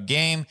the tug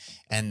game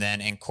and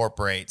then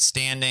incorporate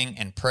standing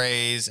and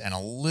praise and a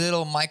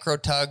little micro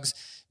tugs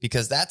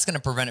because that's going to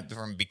prevent it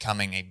from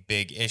becoming a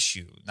big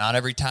issue. Not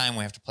every time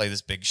we have to play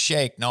this big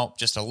shake. Nope,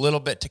 just a little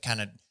bit to kind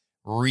of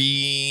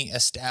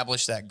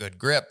re-establish that good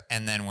grip.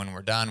 And then when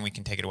we're done, we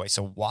can take it away.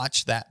 So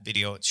watch that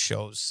video. It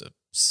shows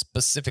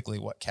specifically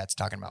what Kat's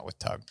talking about with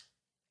tug.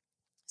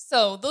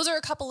 So those are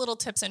a couple little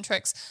tips and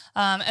tricks,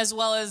 as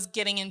well as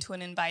getting into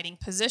an inviting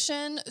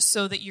position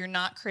so that you're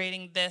not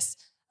creating this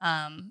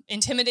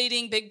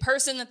intimidating big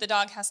person that the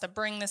dog has to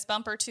bring this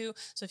bumper to.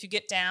 So if you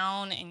get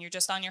down and you're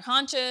just on your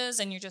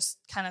haunches and you're just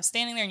kind of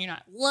standing there and you're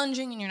not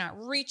lunging and you're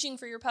not reaching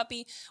for your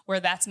puppy,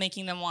 where that's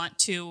making them want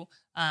to,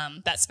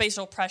 that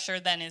spatial pressure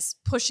then is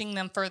pushing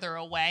them further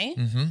away,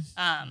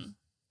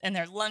 and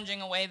they're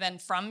lunging away then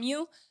from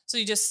you. So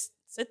you just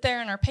sit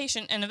there and are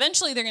patient, and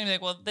eventually they're going to be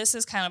like, well, this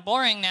is kind of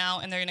boring now,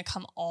 and they're going to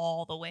come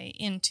all the way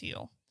into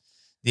you.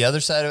 The other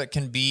side of it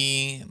can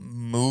be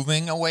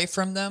moving away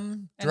from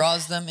them,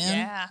 draws them in.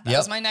 Yeah, that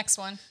was my next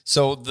one.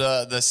 So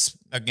the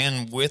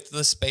again, with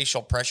the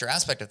spatial pressure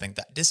aspect of things,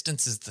 that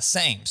distance is the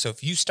same. So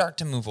if you start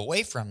to move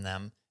away from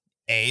them,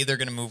 they're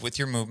going to move with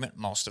your movement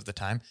most of the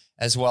time,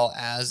 as well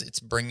as it's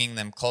bringing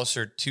them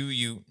closer to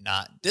you,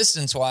 not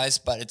distance-wise,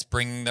 but it's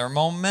bringing their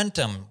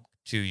momentum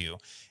to you.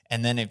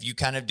 And then if you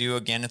kind of do,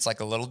 again, it's like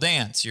a little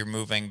dance. You're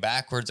moving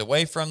backwards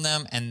away from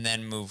them and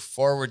then move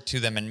forward to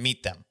them and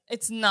meet them.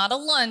 It's not a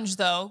lunge,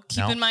 though.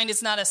 Keep in mind,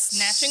 it's not a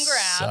snatch and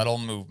grab. Subtle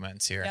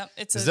movements here. Yep,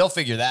 because they'll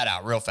figure that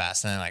out real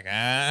fast. And they're like,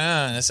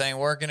 this ain't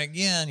working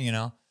again, you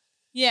know?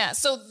 Yeah,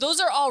 so those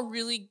are all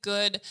really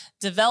good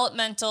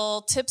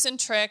developmental tips and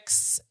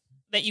tricks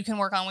that you can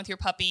work on with your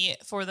puppy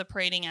for the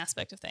parading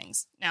aspect of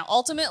things. Now,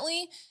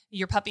 ultimately,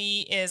 your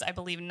puppy is, I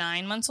believe,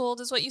 9 months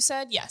old is what you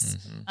said? Yes.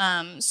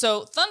 Mm-hmm.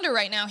 So Thunder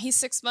right now, he's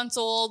 6 months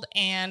old,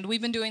 and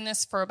we've been doing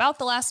this for about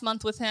the last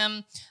month with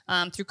him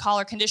through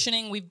collar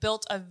conditioning. We've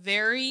built a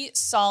very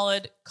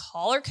solid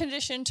collar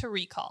condition to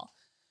recall.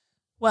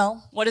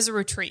 Well, what is a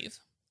retrieve?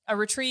 A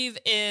retrieve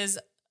is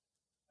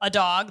a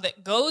dog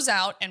that goes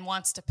out and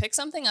wants to pick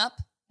something up,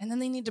 and then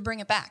they need to bring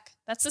it back.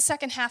 That's the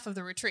second half of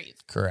the retrieve.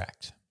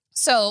 Correct.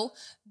 So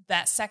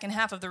that second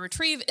half of the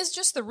retrieve is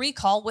just the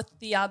recall with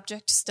the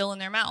object still in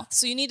their mouth.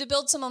 So you need to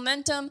build some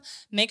momentum,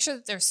 make sure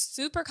that they're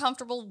super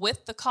comfortable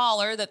with the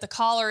collar, that the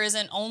collar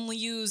isn't only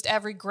used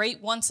every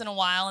great once in a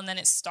while and then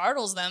it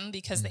startles them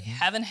because they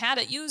haven't had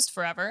it used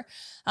forever.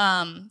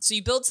 So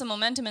you build some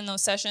momentum in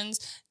those sessions,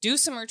 do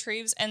some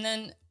retrieves, and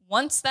then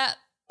once that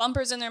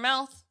bumper's in their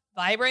mouth,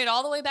 vibrate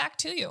all the way back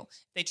to you.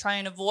 They try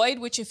and avoid,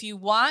 which if you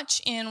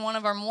watch in one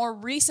of our more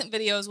recent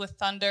videos with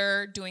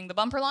Thunder doing the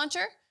bumper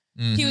launcher,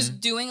 he was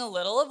doing a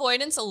little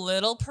avoidance, a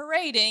little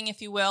parading,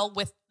 if you will,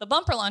 with the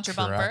bumper launcher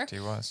bumper.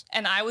 He was.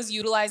 And I was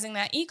utilizing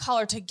that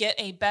e-collar to get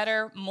a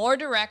better, more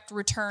direct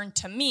return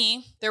to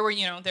me. There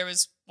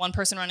was one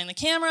person running the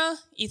camera.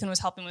 Ethan was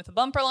helping with the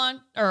bumper launch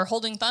or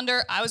holding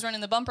Thunder. I was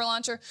running the bumper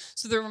launcher.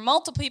 So there were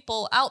multiple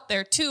people out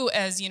there too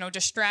as,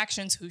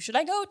 distractions. Who should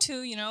I go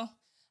to,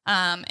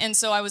 And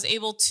so I was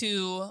able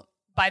to,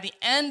 by the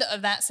end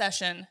of that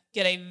session,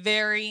 get a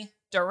very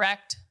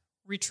direct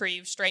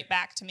retrieve straight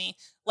back to me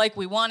like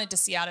we wanted to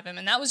see out of him.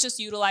 And that was just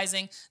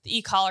utilizing the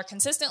e-collar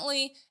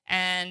consistently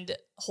and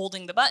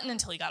holding the button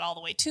until he got all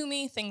the way to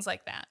me, things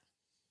like that.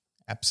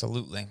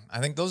 Absolutely. I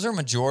think those are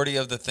majority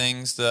of the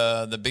things.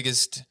 The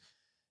biggest,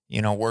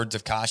 words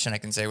of caution I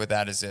can say with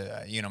that is,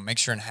 make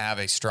sure and have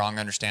a strong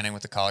understanding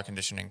with the collar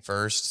conditioning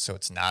first. So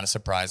it's not a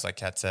surprise, like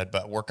Kat said,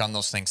 but work on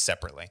those things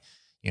separately.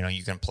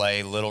 You can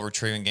play little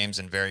retrieving games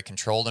in very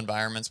controlled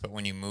environments, but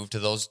when you move to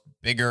those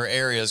bigger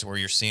areas where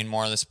you're seeing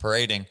more of this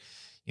parading,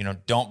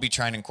 don't be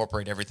trying to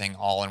incorporate everything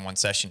all in one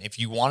session. If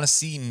you want to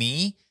see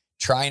me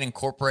try and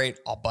incorporate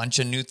a bunch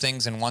of new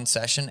things in one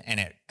session and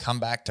it come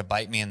back to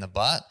bite me in the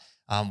butt,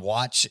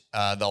 watch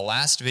the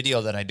last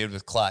video that I did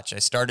with Clutch. I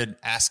started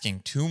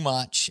asking too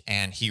much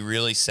and he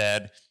really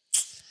said,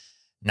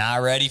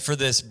 not ready for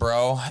this,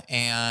 bro.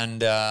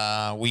 And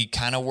we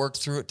kind of worked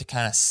through it to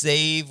kind of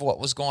save what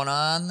was going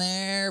on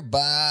there,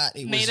 but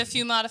it made a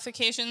few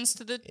modifications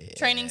to the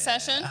training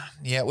session.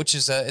 Yeah, which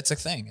is it's a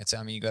thing.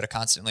 You got to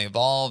constantly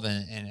evolve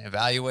and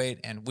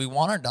evaluate. And we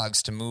want our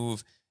dogs to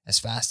move as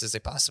fast as they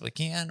possibly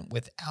can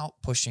without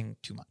pushing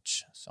too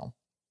much.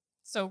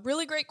 So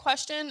really great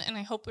question. And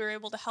I hope we were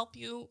able to help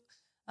you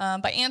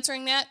by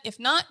answering that. If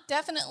not,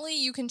 definitely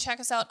you can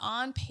check us out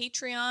on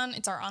Patreon.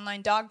 It's our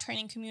online dog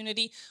training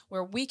community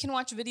where we can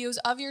watch videos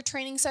of your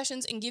training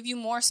sessions and give you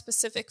more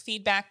specific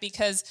feedback,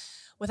 because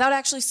without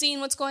actually seeing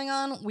what's going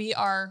on, we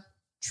are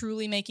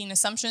truly making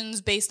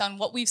assumptions based on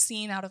what we've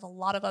seen out of a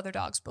lot of other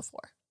dogs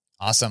before.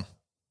 Awesome.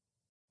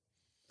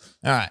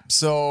 All right,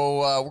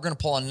 so we're going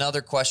to pull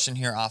another question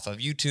here off of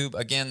YouTube.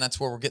 Again, that's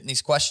where we're getting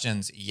these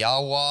questions.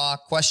 Yawa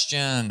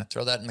question.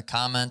 Throw that in the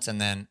comments and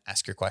then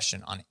ask your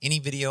question on any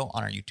video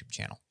on our YouTube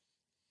channel.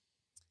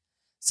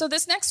 So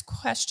this next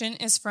question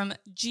is from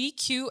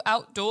GQ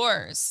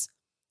Outdoors.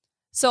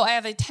 So I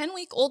have a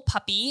 10-week-old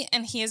puppy,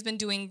 and he has been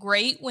doing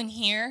great when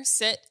here,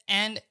 sit,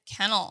 and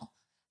kennel.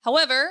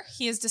 However,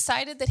 he has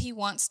decided that he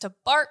wants to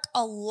bark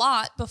a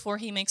lot before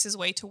he makes his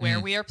way to where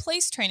we are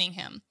place training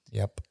him.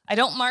 Yep. I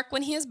don't mark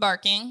when he is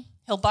barking.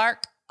 He'll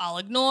bark, I'll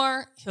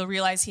ignore. He'll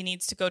realize he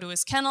needs to go to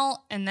his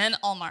kennel, and then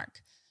I'll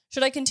mark.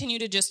 Should I continue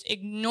to just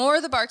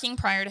ignore the barking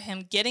prior to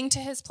him getting to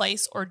his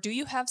place, or do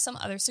you have some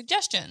other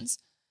suggestions?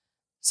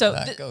 So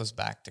that goes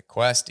back to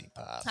Questy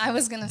Pop. I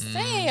was going to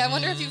say, I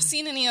wonder if you've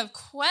seen any of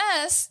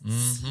Quest's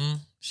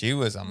She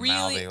was a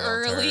really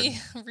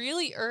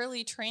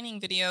early training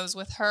videos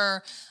with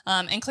her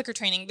and clicker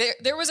training.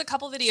 There was a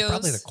couple videos. She's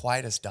probably the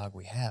quietest dog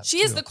we have. She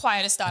is the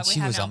quietest dog we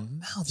have now. She was a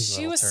mouthy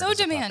She was so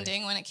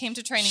demanding when it came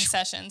to training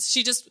sessions.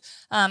 She just,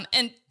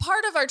 and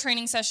part of our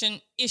training session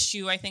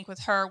issue, I think, with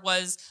her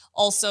was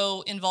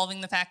also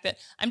involving the fact that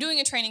I'm doing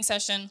a training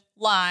session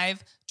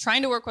live,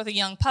 trying to work with a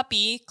young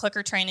puppy,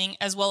 clicker training,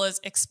 as well as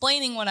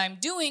explaining what I'm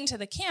doing to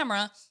the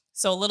camera.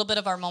 So a little bit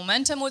of our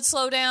momentum would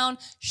slow down.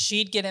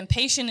 She'd get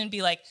impatient and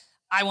be like,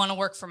 I want to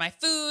work for my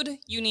food.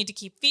 You need to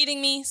keep feeding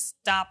me.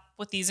 Stop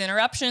with these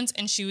interruptions.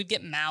 And she would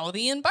get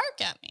mouthy and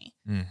bark at me.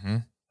 Mm-hmm.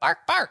 Bark,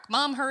 bark.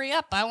 Mom, hurry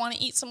up. I want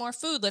to eat some more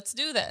food. Let's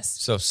do this.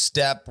 So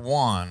step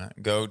one,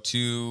 go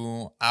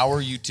to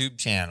our YouTube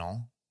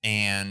channel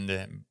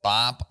and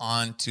bop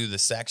onto the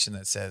section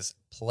that says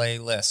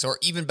playlist, or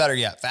even better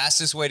yet,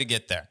 fastest way to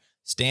get there,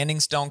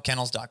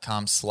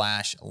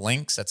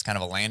 standingstonekennels.com/links. That's kind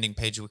of a landing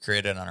page we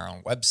created on our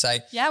own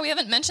website. Yeah, we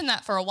haven't mentioned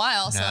that for a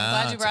while, so I'm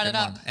glad you brought it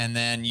up. And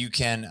then you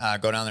can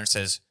go down there. It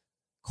says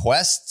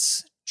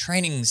Quest's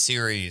training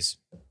series.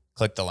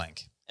 Click the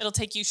link. It'll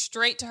take you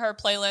straight to her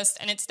playlist,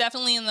 and it's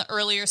definitely in the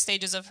earlier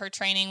stages of her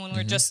training when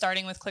we're just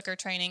starting with clicker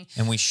training.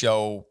 And we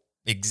show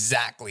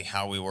exactly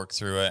how we work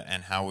through it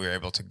and how we were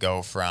able to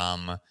go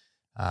from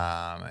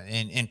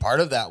And part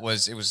of that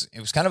was it was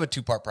kind of a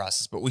 2-part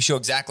process, but we show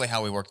exactly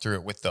how we work through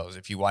it with those.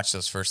 If you watch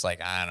those first,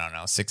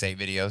 6-8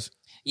 videos.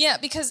 Yeah,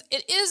 because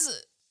it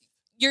is,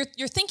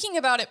 you're thinking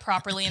about it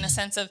properly in a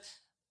sense of,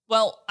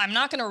 well, I'm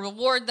not going to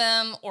reward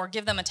them or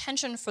give them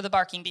attention for the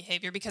barking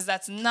behavior because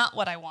that's not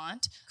what I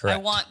want. Correct.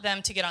 I want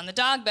them to get on the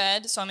dog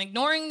bed. So I'm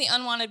ignoring the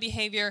unwanted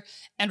behavior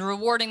and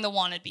rewarding the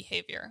wanted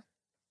behavior.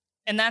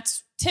 And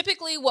that's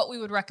typically what we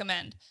would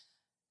recommend.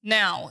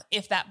 Now,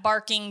 if that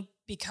barking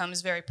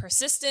becomes very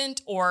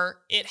persistent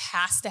or it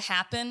has to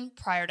happen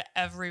prior to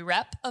every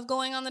rep of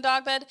going on the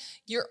dog bed,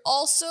 you're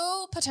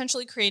also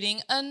potentially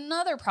creating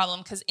another problem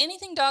because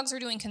anything dogs are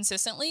doing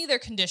consistently, they're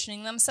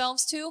conditioning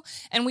themselves to,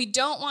 and we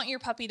don't want your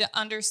puppy to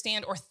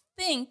understand or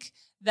think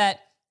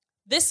that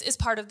this is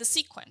part of the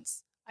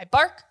sequence. I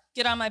bark,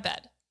 get on my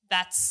bed.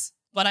 That's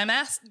what I'm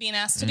being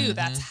asked to do.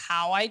 That's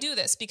how I do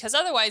this, because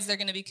otherwise they're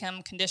going to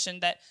become conditioned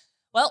that,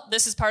 well,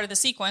 this is part of the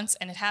sequence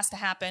and it has to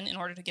happen in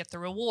order to get the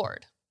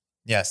reward.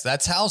 Yes,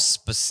 that's how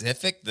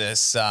specific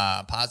this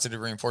positive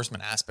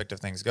reinforcement aspect of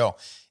things go,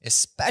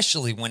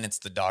 especially when it's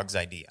the dog's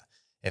idea.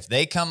 If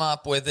they come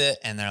up with it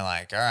and they're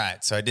like, all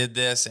right, so I did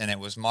this and it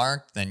was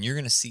marked, then you're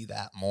going to see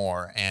that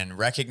more. And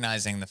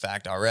recognizing the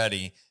fact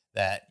already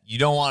that you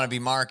don't want to be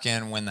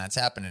marking when that's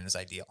happening is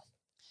ideal.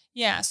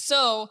 Yeah,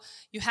 so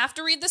you have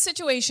to read the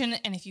situation,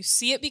 and if you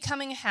see it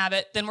becoming a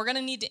habit, then we're going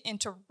to need to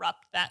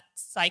interrupt that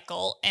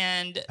cycle.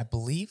 And I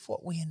believe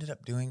what we ended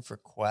up doing for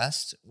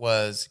Quest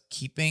was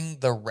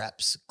keeping the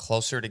reps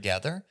closer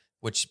together,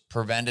 which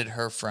prevented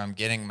her from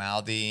getting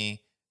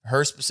mouthy,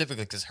 her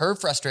specifically, because her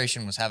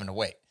frustration was having to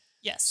wait.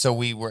 yes. So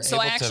we were So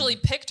able I actually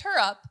picked her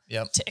up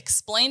Yep. to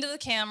explain to the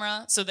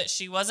camera so that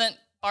she wasn't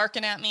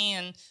barking at me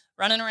and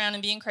running around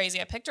and being crazy.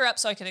 I picked her up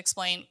so I could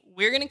explain,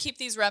 we're going to keep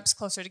these reps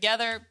closer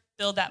together,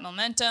 build that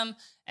momentum,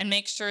 and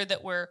make sure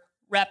that we're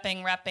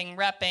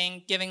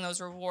repping, giving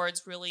those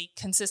rewards really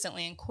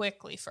consistently and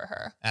quickly for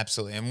her.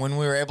 Absolutely. And when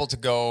we were able to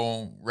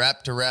go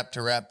rep to rep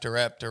to rep to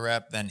rep to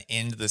rep, then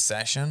end the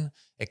session,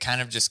 it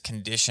kind of just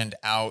conditioned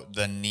out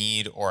the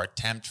need or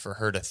attempt for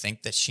her to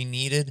think that she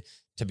needed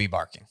to be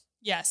barking.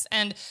 Yes.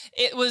 And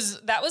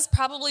that was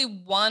probably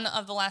one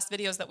of the last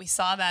videos that we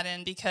saw that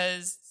in,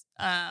 because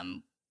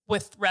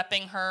with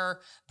repping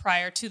her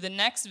prior to the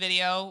next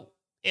video,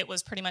 it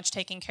was pretty much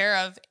taken care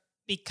of,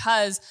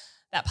 because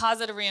that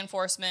positive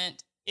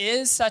reinforcement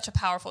is such a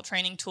powerful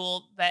training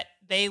tool that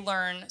they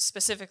learn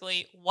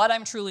specifically what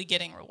I'm truly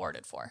getting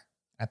rewarded for.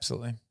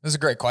 Absolutely. This is a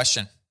great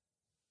question.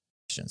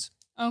 Questions.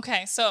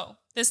 Okay, so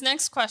this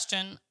next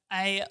question,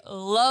 I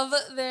love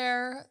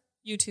their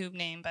YouTube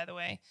name, by the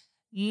way.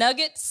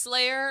 Nugget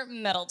Slayer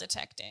Metal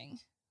Detecting.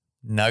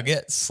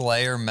 Nugget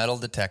Slayer Metal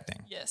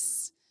Detecting.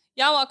 Yes.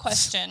 Yawa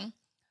question.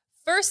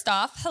 First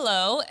off,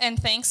 hello, and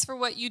thanks for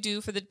what you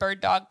do for the bird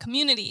dog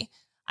community.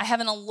 I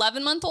have an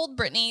 11-month-old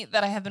Brittany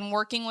that I have been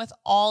working with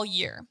all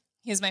year.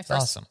 He is my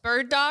first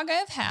bird dog I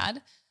have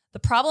had. The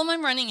problem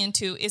I'm running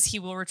into is he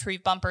will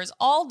retrieve bumpers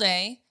all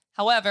day.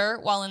 However,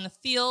 while in the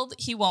field,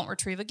 he won't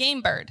retrieve a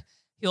game bird.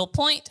 He will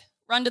point,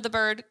 run to the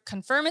bird,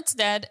 confirm it's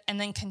dead, and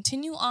then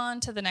continue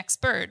on to the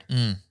next bird.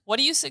 What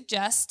do you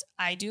suggest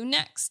I do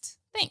next?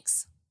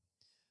 Thanks.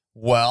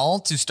 Well,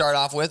 to start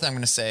off with, I'm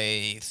going to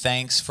say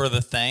thanks for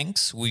the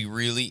thanks. We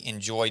really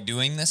enjoy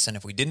doing this, and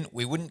if we didn't,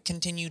 we wouldn't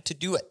continue to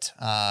do it.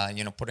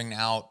 Putting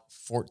out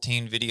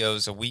 14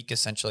 videos a week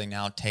essentially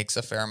now takes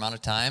a fair amount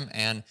of time,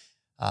 and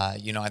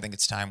I think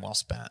it's time well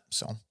spent.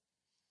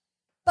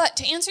 But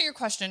to answer your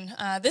question,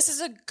 this is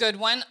a good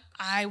one.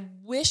 I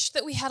wish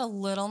that we had a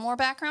little more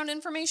background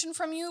information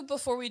from you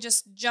before we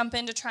just jump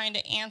into trying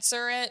to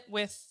answer it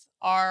with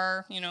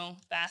our,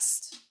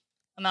 vast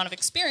amount of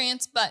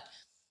experience. But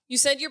you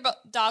said your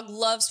dog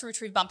loves to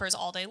retrieve bumpers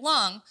all day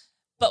long,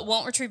 but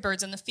won't retrieve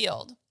birds in the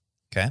field.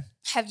 Okay.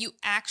 Have you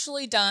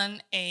actually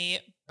done a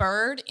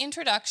bird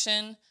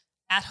introduction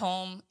at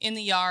home, in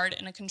the yard,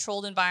 in a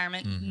controlled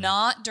environment,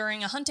 not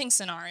during a hunting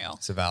scenario?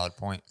 It's a valid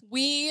point.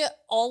 We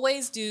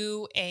always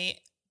do a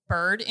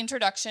bird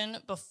introduction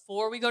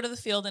before we go to the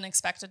field and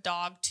expect a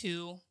dog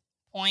to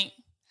point,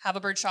 have a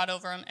bird shot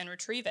over them, and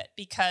retrieve it,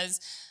 because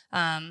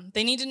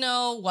they need to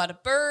know what a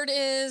bird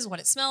is,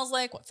 what it smells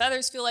like, what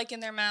feathers feel like in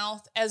their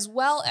mouth, as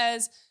well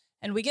as,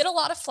 and we get a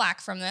lot of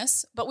flack from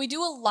this, but we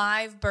do a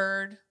live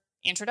bird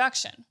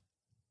introduction.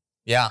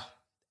 Yeah.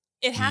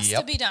 It has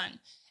to be done.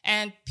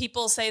 And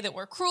people say that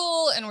we're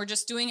cruel and we're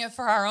just doing it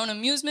for our own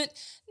amusement.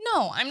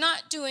 No, I'm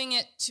not doing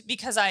it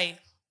because I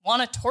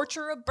want to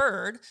torture a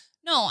bird.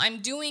 No,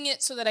 I'm doing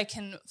it so that I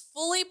can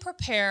fully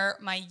prepare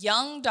my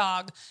young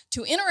dog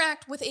to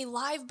interact with a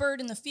live bird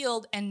in the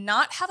field and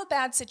not have a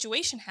bad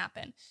situation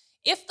happen.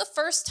 If the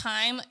first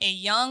time a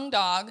young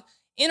dog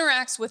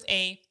interacts with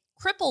a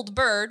crippled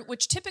bird,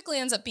 which typically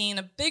ends up being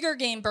a bigger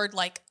game bird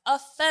like a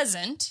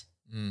pheasant,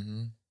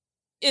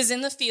 is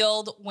in the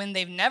field when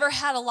they've never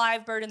had a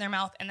live bird in their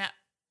mouth, and that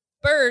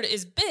bird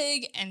is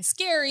big and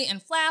scary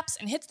and flaps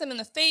and hits them in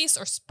the face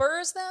or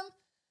spurs them,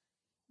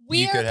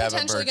 we are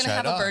potentially going to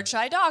have a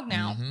bird-shy dog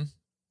now.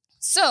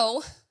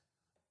 So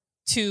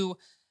to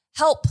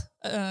help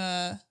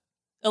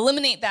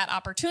eliminate that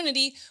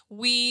opportunity,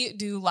 we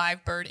do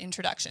live bird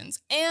introductions.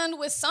 And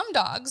with some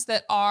dogs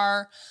that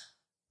are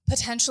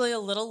potentially a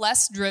little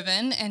less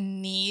driven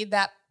and need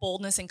that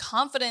boldness and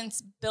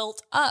confidence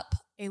built up,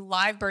 a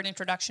live bird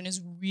introduction is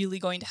really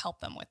going to help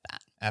them with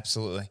that.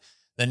 Absolutely.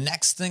 The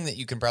next thing that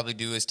you can probably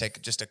do is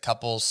take just a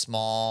couple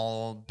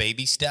small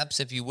baby steps,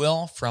 if you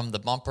will, from the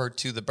bumper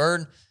to the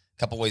bird. A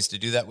couple ways to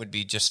do that would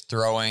be just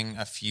throwing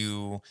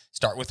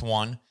start with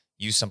one,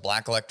 use some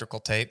black electrical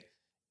tape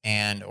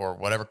or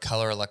whatever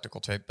color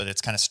electrical tape, but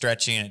it's kind of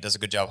stretchy and it does a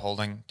good job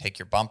holding. Take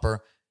your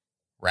bumper,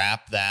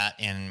 wrap that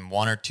in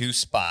one or two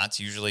spots,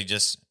 usually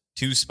just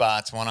 2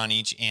 spots, one on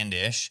each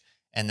end-ish,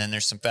 and then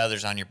there's some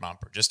feathers on your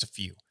bumper, just a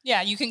few.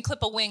 Yeah, you can clip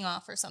a wing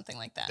off or something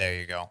like that. There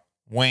you go.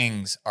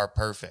 Wings are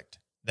perfect.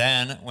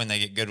 Then when they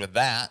get good with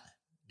that,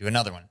 do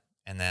another one,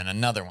 and then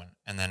another one,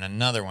 and then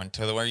another one,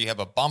 to where you have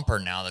a bumper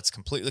now that's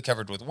completely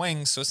covered with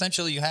wings. So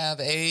essentially you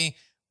have a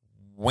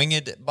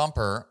winged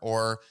bumper,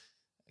 or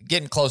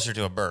getting closer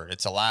to a bird.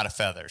 It's a lot of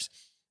feathers.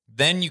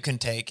 Then you can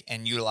take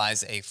and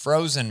utilize a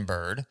frozen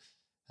bird,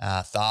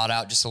 thaw it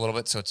out just a little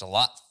bit so it's a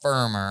lot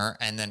firmer,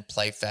 and then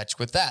play fetch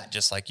with that,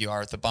 just like you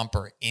are with the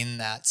bumper in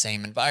that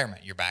same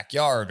environment, your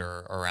backyard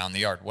or around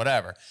the yard,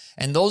 whatever.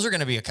 And those are going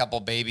to be a couple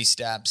baby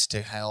steps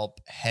to help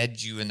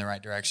head you in the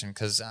right direction,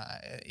 because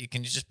it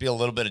can just be a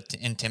little bit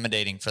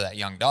intimidating for that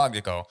young dog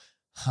to go,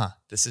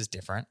 this is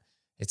different.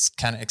 It's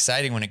kind of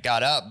exciting when it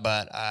got up,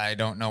 but I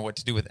don't know what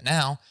to do with it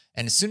now.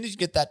 And as soon as you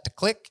get that to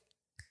click,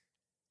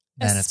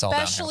 then it's all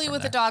downhill from especially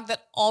with there. a dog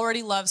that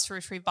already loves to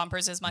retrieve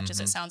bumpers as much as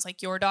it sounds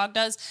like your dog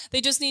does. They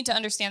just need to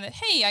understand that,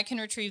 hey, I can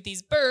retrieve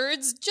these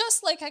birds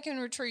just like I can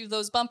retrieve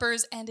those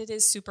bumpers, and it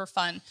is super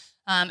fun.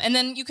 And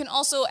then you can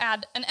also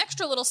add an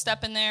extra little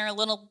step in there,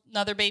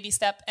 another baby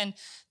step, and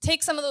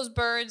take some of those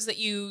birds that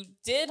you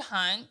did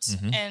hunt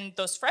and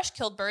those fresh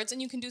killed birds,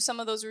 and you can do some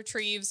of those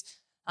retrieves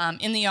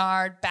in the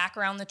yard, back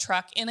around the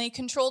truck, in a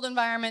controlled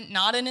environment,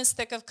 not in as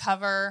thick of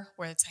cover,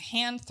 where it's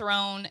hand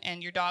thrown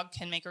and your dog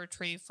can make a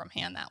retrieve from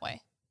hand that way.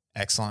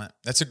 Excellent.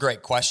 That's a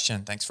great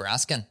question. Thanks for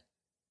asking.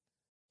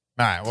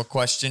 All right. What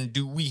question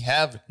do we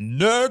have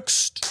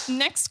next?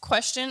 Next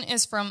question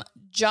is from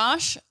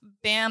Josh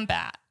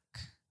Bambach.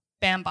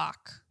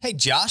 Hey,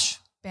 Josh.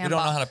 We don't know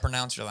how to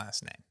pronounce your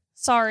last name.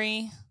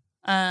 Sorry.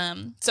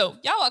 So,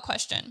 Yawa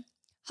question.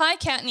 Hi,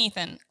 Kat and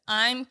Ethan.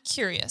 I'm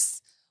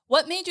curious.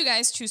 What made you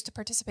guys choose to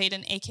participate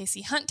in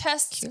AKC hunt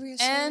tests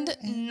and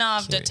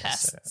NAVHDA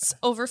tests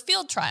over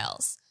field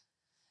trials?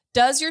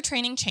 Does your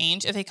training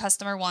change if a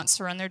customer wants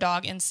to run their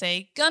dog in,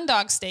 say, gun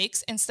dog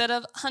stakes instead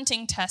of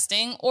hunting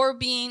testing or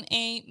being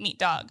a meat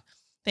dog?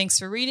 Thanks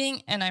for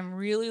reading, and I'm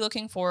really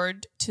looking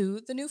forward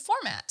to the new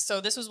format. So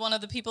this was one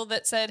of the people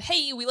that said,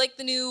 hey, we like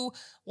the new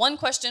 1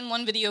 question,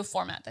 1 video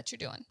format that you're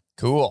doing.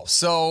 Cool.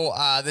 So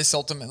this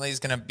ultimately is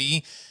going to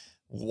be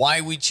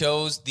why we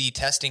chose the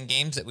testing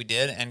games that we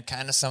did and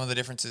kind of some of the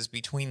differences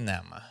between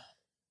them.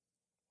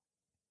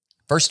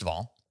 First of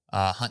all,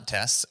 hunt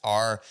tests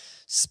are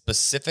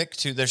specific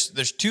to,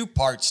 there's 2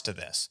 parts to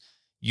this.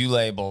 You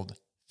labeled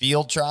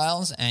field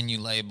trials and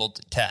you labeled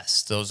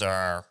tests. Those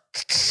are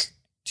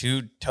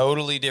 2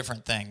 totally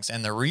different things.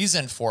 And the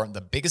reason for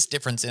the biggest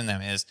difference in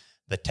them is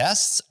the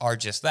tests are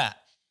just that.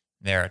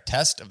 They're a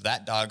test of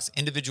that dog's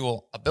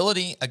individual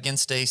ability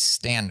against a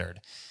standard.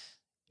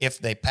 If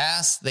they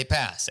pass, they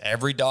pass.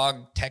 Every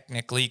dog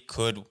technically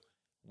could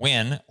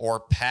win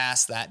or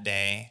pass that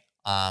day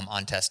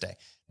on test day.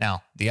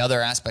 Now, the other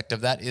aspect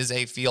of that is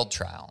a field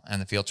trial, and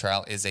the field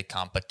trial is a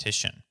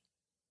competition.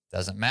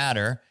 Doesn't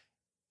matter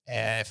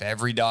if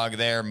every dog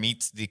there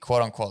meets the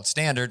quote-unquote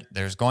standard,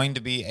 there's going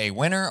to be a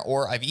winner,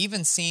 or I've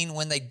even seen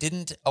when they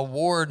didn't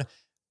award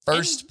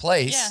first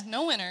place. Yeah,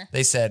 no winner.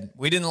 They said,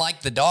 we didn't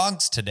like the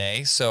dogs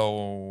today,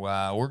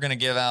 so we're going to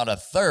give out a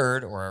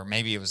third, or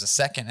maybe it was a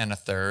second and a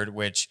third,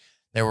 which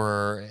there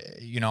were,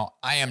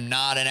 I am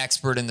not an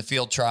expert in the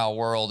field trial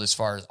world as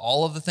far as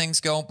all of the things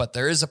go, but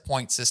there is a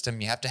point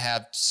system. You have to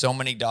have so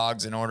many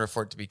dogs in order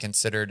for it to be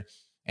considered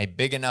a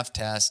big enough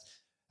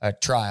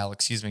trial,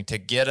 to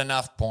get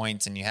enough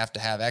points, and you have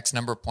to have X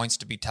number of points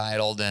to be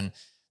titled, and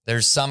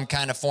there's some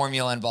kind of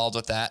formula involved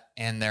with that,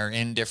 and they're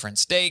in different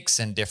stakes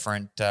and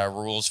different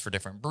rules for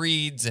different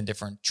breeds and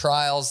different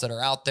trials that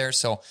are out there.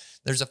 So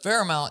there's a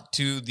fair amount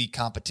to the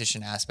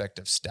competition aspect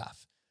of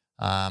stuff.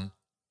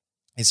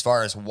 As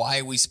far as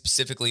why we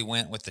specifically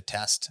went with the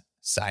test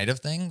side of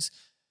things,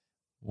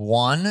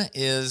 one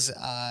is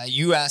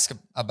you ask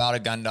about a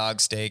gun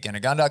dog stake, and a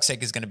gun dog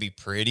stake is going to be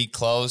pretty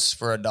close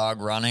for a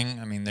dog running.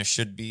 I mean, that's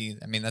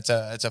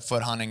a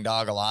foot hunting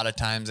dog a lot of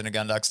times in a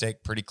gun dog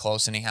stake, pretty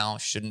close anyhow,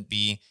 shouldn't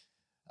be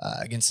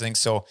against things.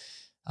 So,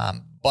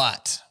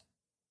 but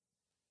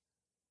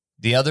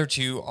the other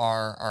 2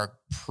 are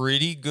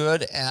pretty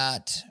good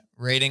at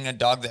rating a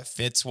dog that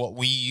fits what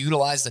we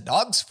utilize the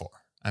dogs for.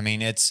 I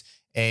mean, it's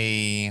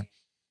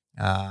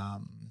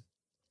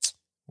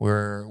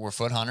we're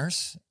foot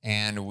hunters,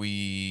 and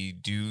we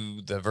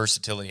do the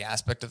versatility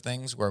aspect of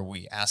things where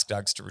we ask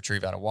dogs to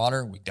retrieve out of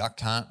water. We duck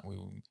hunt. We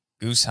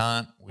goose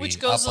hunt, which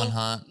goes upland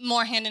hunt.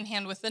 more hand in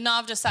hand with the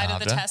NAVHDA side of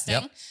the NAVHDA,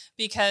 testing, yep.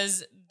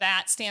 because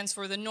that stands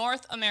for the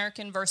North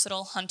American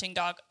Versatile Hunting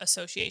Dog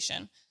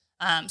Association.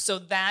 So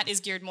that is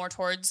geared more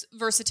towards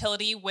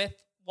versatility with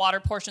water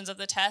portions of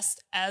the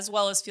test as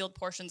well as field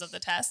portions of the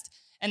test.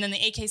 And then the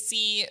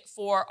AKC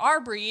for our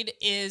breed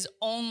is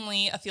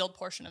only a field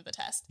portion of the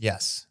test.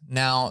 Yes.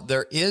 Now,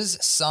 there is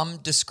some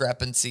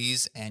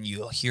discrepancies, and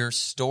you'll hear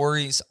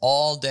stories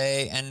all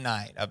day and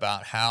night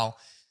about how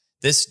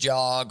this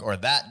dog or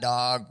that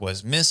dog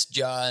was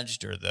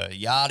misjudged or the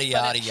yada,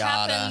 yada, It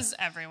yada. happens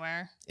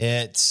everywhere.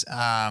 It's,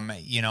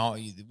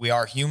 we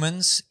are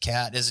humans.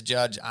 Kat is a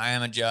judge. I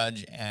am a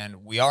judge,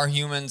 and we are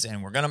humans,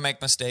 and we're going to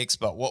make mistakes.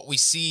 But what we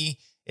see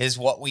is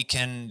what we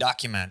can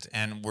document,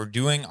 and we're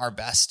doing our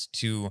best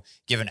to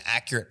give an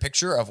accurate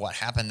picture of what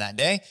happened that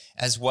day,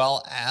 as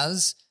well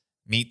as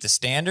meet the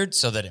standard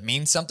so that it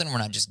means something. We're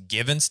not just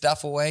giving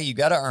stuff away. You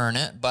got to earn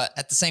it. But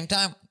at the same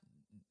time,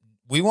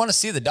 we want to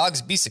see the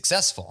dogs be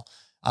successful,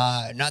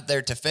 not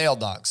there to fail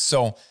dogs.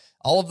 So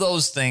all of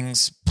those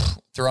things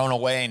thrown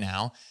away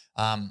now.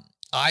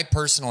 I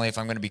personally, if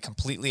I'm going to be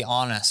completely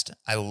honest,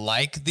 I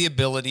like the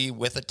ability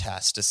with a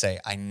test to say,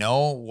 I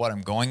know what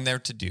I'm going there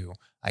to do.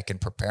 I can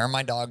prepare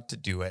my dog to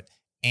do it.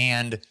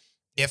 And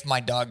if my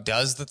dog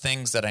does the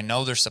things that I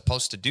know they're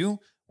supposed to do,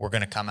 we're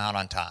going to come out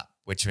on top,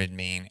 which would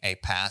mean a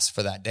pass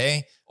for that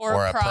day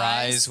or a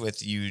prize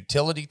with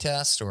utility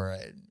test or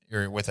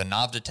with a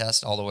NAVHDA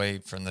test, all the way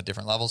from the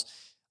different levels.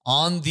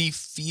 On the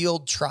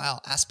field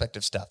trial aspect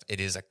of stuff,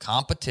 it is a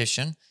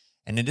competition,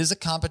 and it is a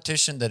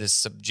competition that is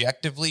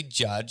subjectively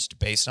judged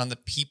based on the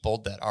people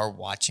that are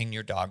watching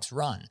your dogs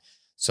run.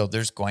 So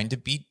there's going to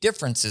be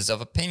differences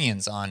of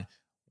opinions on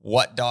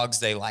what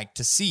dogs they like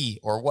to see,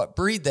 or what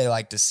breed they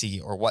like to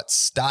see, or what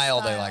style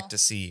they like to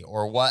see,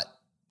 or what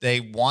they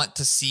want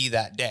to see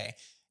that day.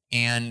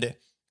 And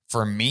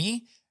for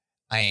me,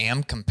 I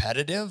am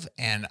competitive,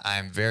 and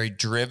I'm very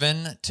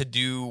driven to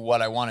do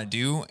what I want to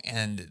do.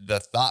 And the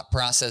thought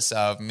process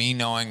of me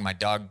knowing my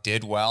dog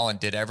did well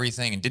and did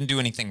everything and didn't do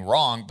anything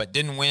wrong, but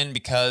didn't win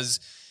because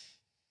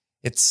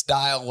its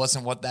style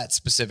wasn't what that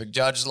specific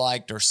judge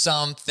liked or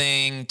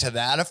something to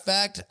that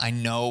effect, I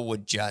know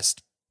would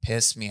just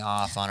piss me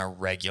off on a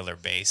regular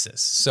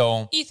basis.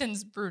 So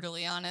Ethan's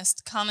brutally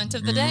honest comment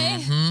of the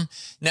day.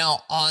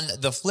 Now, on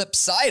the flip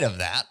side of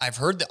that, I've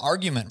heard the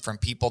argument from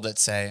people that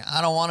say,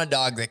 I don't want a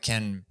dog that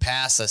can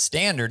pass a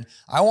standard.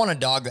 I want a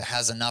dog that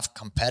has enough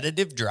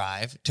competitive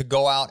drive to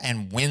go out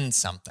and win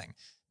something.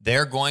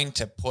 They're going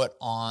to put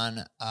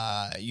on,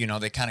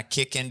 they kind of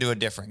kick into a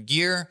different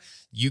gear.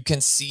 You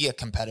can see a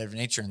competitive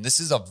nature. And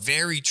this is a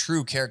very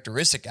true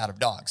characteristic out of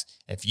dogs.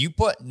 If you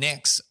put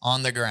Nix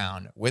on the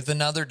ground with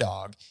another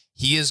dog,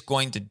 he is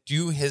going to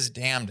do his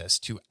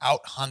damnedest to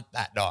out-hunt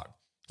that dog,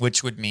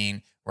 which would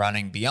mean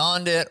running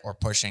beyond it or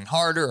pushing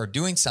harder or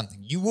doing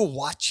something. You will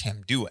watch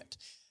him do it.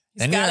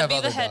 He's got to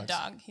be the head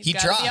dog. He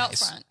tries. Be out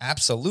front.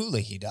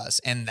 Absolutely, he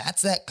does. And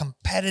that's that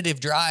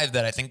competitive drive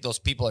that I think those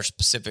people are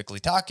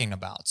specifically talking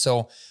about.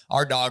 So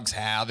our dogs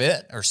have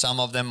it, or some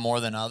of them more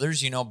than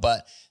others,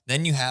 but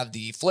then you have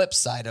the flip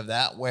side of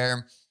that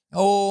where,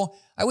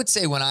 I would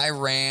say when I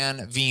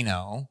ran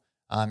Vino,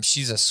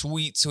 she's a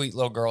sweet, sweet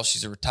little girl.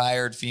 She's a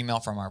retired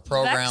female from our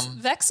program.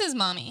 Vex's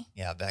mommy.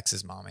 Yeah,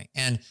 Vex's mommy.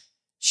 And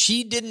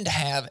she didn't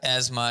have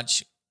as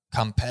much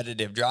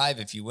competitive drive,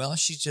 if you will.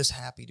 She's just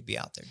happy to be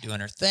out there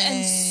doing her thing.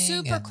 And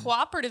super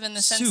cooperative in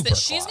the sense that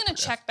she's going to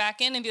check back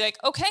in and be like,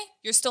 okay,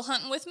 you're still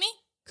hunting with me?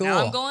 Cool.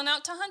 Now I'm going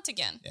out to hunt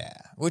again. Yeah,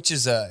 which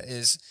is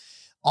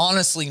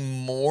honestly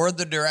more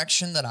the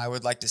direction that I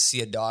would like to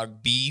see a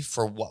dog be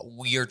for what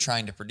we are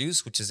trying to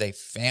produce, which is a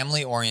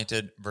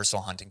family-oriented,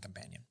 versatile hunting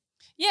companion.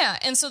 Yeah,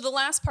 and so the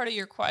last part of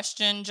your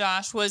question,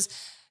 Josh, was,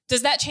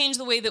 does that change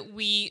the way that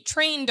we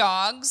train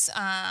dogs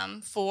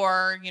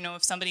for,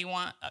 if somebody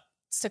wants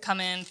to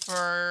come in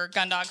for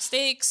gun dog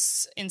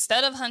stakes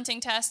instead of hunting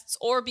tests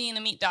or being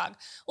a meat dog?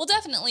 Well,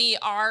 definitely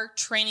our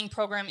training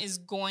program is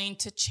going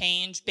to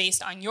change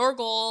based on your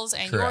goals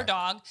and Correct. your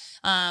dog.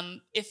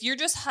 If you're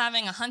just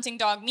having a hunting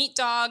dog, meat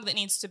dog that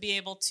needs to be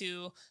able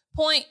to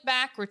point,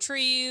 back,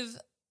 retrieve,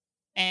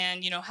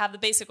 and, have the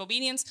basic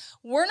obedience,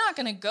 we're not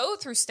going to go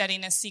through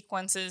steadiness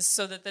sequences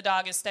so that the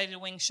dog is steady to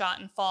wing, shot,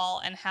 and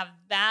fall and have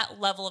that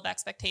level of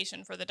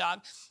expectation for the dog.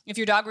 If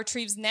your dog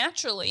retrieves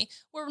naturally,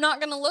 we're not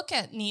going to look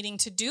at needing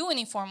to do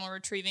any formal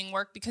retrieving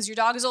work because your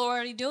dog is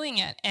already doing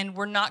it. And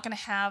we're not going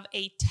to have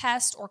a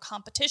test or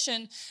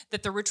competition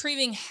that the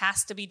retrieving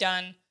has to be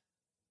done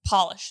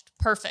polished,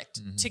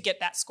 perfect to get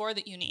that score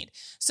that you need.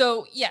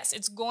 So yes,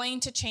 it's going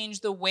to change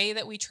the way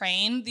that we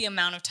train, the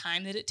amount of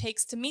time that it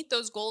takes to meet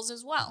those goals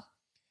as well.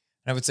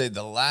 I would say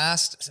the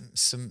last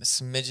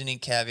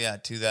smidgeny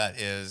caveat to that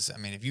is, I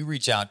mean, if you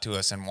reach out to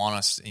us and want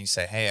us, and you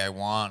say, hey, I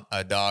want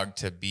a dog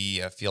to be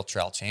a field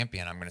trial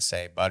champion, I'm going to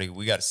say, buddy,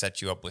 we got to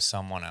set you up with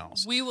someone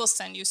else. We will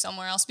send you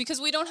somewhere else because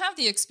we don't have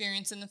the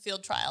experience in the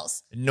field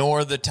trials.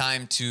 Nor the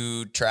time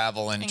to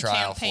travel and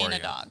trial for you. A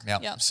dog.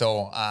 Yep.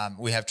 So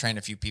we have trained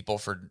a few people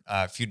for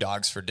a few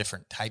dogs for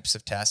different types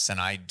of tests. And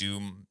I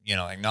do,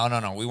 like,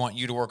 no, we want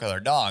you to work with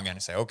our dog. And I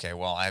say, okay,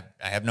 well, I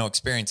have no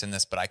experience in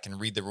this, but I can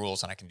read the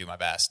rules and I can do my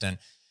best. And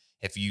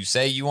if you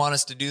say you want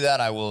us to do that,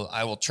 I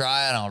will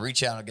try and I'll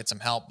reach out and get some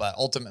help. But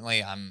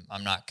ultimately, I'm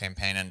not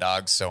campaigning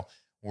dogs, so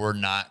we're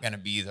not going to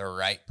be the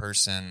right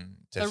person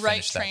to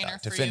finish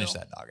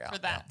that dog out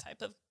for that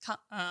type of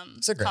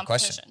It's a great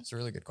question. It's a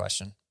really good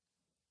question.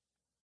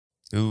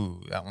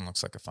 Ooh, that one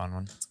looks like a fun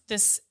one.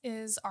 This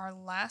is our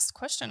last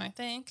question, I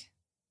think.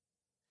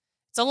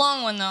 It's a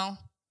long one though,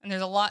 and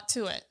there's a lot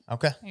to it.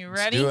 Okay, are you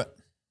ready? Let's do it.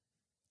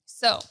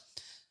 So,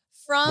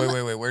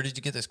 wait. Where did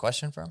you get this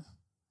question from?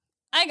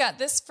 I got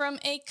this from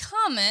a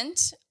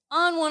comment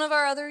on one of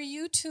our other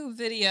YouTube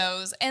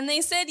videos, and they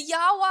said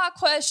Yawa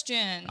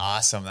question.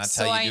 Awesome. That's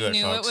how you do it, folks.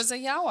 So I knew it was a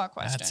Yawa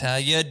question. That's how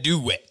you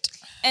do it.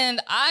 And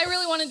I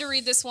really wanted to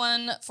read this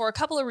one for a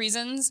couple of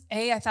reasons.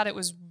 A, I thought it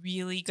was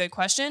really good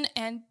question.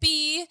 And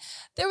B,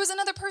 there was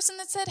another person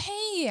that said,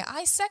 hey,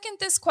 I second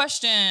this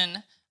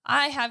question.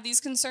 I have these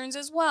concerns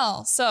as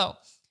well. So,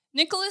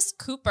 Nicholas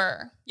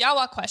Cooper,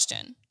 Yawa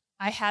question.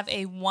 I have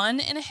a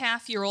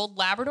 1.5-year-old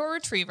Labrador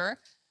Retriever.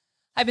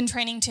 I've been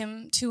training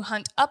him to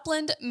hunt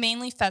upland,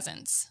 mainly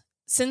pheasants.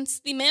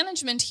 Since the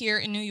management here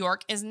in New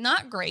York is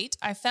not great,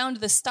 I found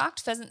the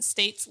stocked pheasant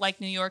states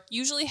like New York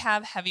usually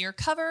have heavier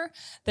cover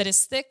that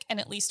is thick and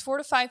at least 4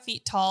 to 5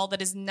 feet tall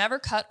that is never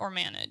cut or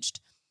managed.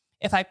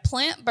 If I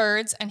plant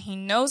birds and he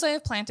knows I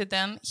have planted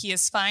them, he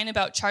is fine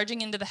about charging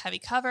into the heavy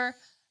cover.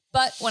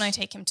 But when I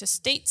take him to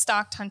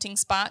state-stocked hunting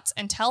spots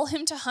and tell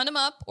him to hunt him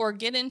up or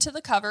get into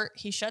the cover,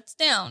 he shuts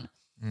down.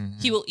 Mm-hmm.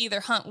 He will either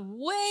hunt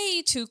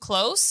way too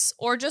close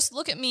or just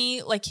look at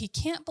me like he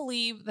can't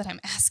believe that I'm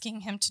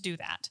asking him to do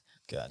that.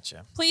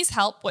 Gotcha. Please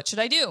help. What should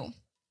I do?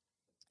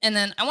 And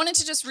then I wanted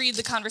to just read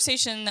the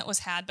conversation that was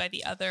had by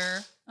the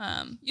other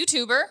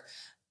YouTuber,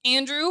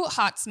 Andrew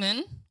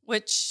Hotzman,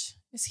 which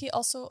is he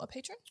also a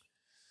patron?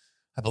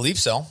 I believe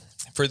so.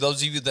 For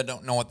those of you that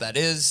don't know what that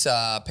is,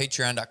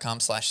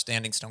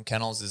 patreon.com/Standing Stone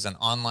Kennels is an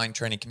online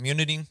training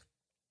community,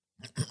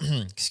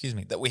 excuse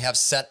me, that we have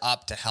set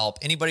up to help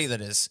anybody that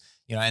is,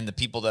 and the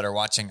people that are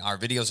watching our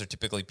videos are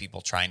typically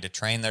people trying to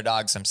train their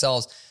dogs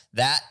themselves.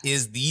 That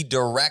is the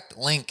direct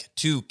link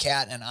to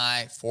Kat and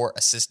I for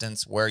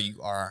assistance where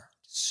you are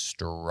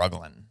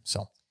struggling.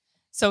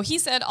 So he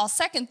said, I'll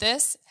second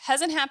this.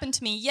 Hasn't happened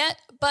to me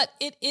yet, but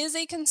it is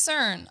a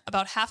concern.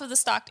 About half of the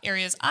stocked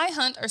areas I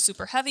hunt are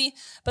super heavy,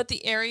 but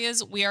the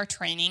areas we are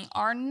training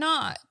are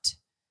not.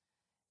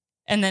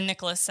 And then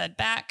Nicholas said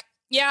back,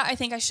 yeah, I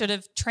think I should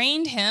have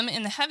trained him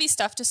in the heavy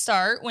stuff to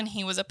start when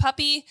he was a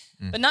puppy,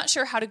 but not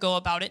sure how to go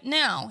about it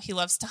now. He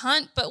loves to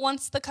hunt, but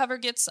once the cover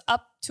gets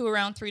up to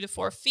around 3 to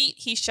 4 feet,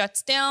 he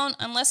shuts down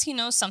unless he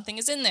knows something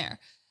is in there.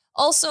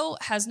 Also,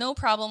 has no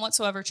problem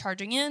whatsoever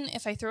charging in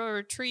if I throw a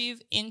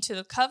retrieve into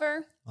the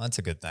cover. Well, that's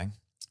a good thing.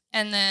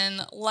 And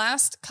then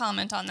last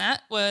comment on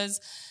that was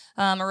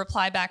a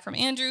reply back from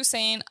Andrew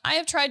saying, I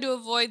have tried to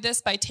avoid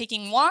this by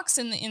taking walks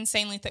in the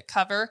insanely thick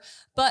cover,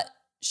 but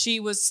she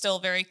was still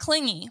very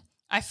clingy.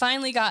 I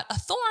finally got a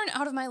thorn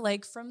out of my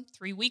leg from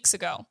 3 weeks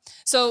ago.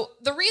 So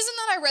the reason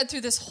that I read through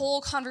this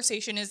whole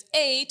conversation is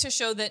A, to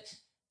show that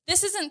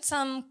this isn't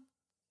some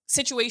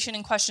situation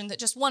in question that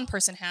just one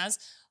person has.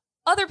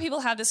 Other people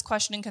have this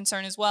question and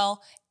concern as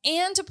well.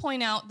 And to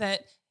point out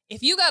that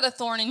if you got a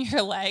thorn in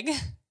your leg,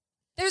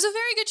 there's a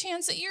very good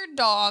chance that your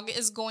dog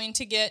is going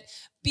to get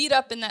beat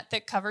up in that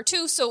thick cover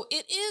too. So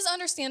it is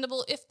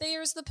understandable if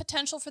there's the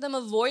potential for them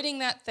avoiding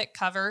that thick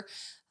cover,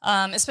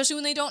 especially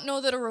when they don't know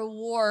that a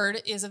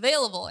reward is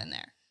available in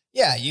there.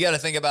 Yeah, you got to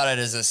think about it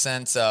as a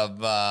sense of,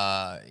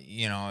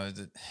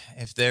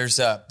 if there's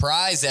a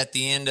prize at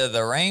the end of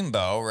the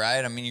rainbow,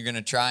 right? I mean, you're going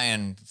to try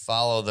and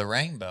follow the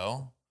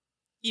rainbow.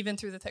 Even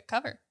through the thick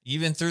cover.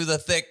 Even through the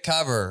thick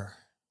cover.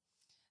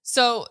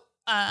 So,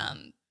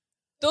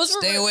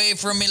 Stay away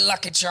from me,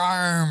 Lucky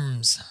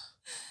Charms.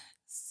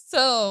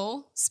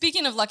 So,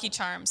 speaking of Lucky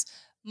Charms,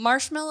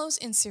 marshmallows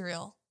in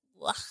cereal.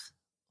 Ugh.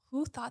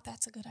 Who thought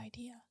that's a good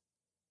idea?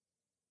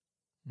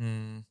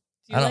 I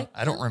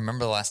don't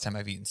remember the last time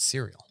I've eaten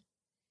cereal.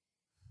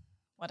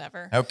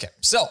 Whatever. Okay,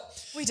 so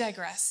we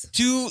digress.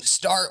 To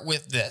start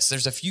with this,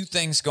 there's a few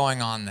things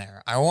going on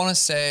there. I want to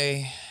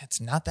say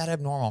it's not that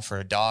abnormal for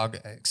a dog,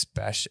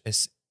 especially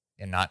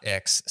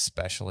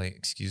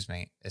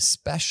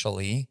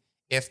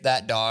if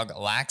that dog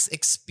lacks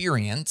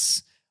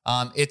experience.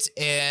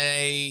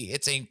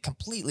 It's a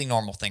completely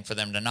normal thing for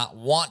them to not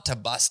want to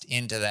bust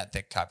into that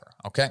thick cover.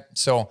 Okay,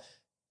 so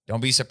don't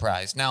be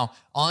surprised. Now,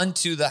 on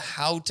to the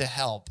how to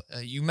help.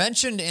 You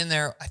mentioned in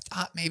there, I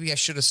thought maybe I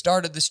should have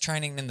started this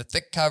training in the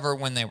thick cover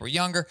when they were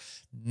younger.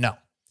 No.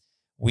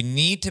 We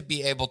need to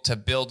be able to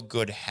build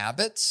good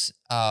habits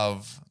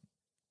of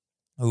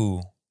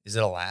Ooh, is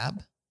it a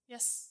lab?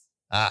 Yes.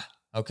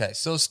 Okay.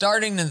 So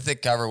starting in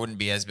thick cover wouldn't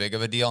be as big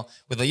of a deal.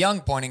 With a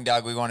young pointing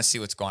dog, we want to see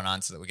what's going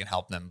on so that we can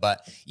help them.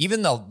 But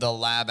even the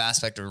lab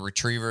aspect of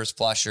retrievers,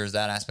 flushers,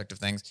 that aspect of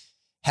things,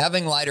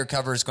 having lighter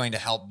cover is going to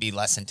help be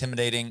less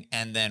intimidating.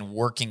 And then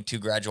working to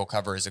gradual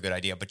cover is a good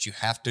idea, but you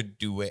have to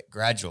do it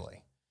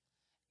gradually.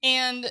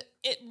 And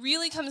it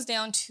really comes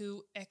down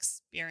to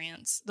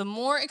experience. The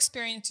more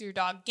experience your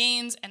dog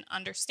gains and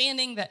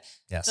understanding that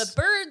the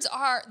birds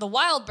are the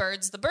wild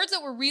birds, the birds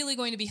that we're really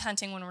going to be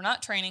hunting when we're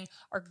not training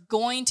are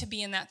going to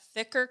be in that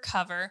thicker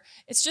cover.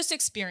 It's just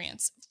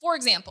experience. For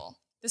example,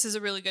 this is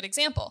a really good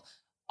example.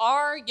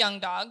 Our young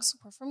dogs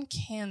were from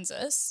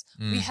Kansas.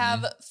 We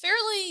have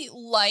fairly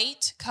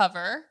light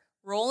cover,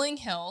 rolling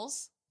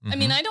hills. I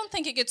mean, I don't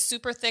think it gets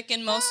super thick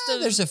in most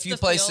of there's a few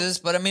places,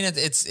 but I mean,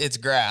 it's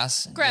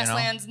grass.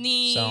 Grasslands,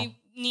 knee,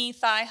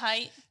 thigh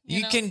height.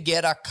 You can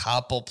get a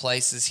couple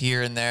places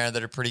here and there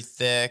that are pretty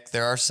thick.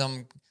 There are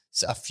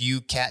a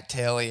few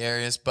cattail-y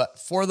areas, but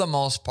for the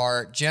most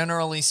part,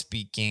 generally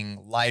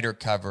speaking, lighter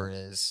cover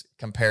is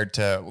compared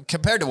to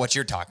what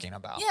you're talking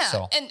about.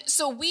 Yeah, and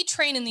so we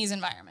train in these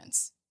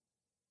environments.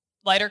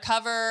 Lighter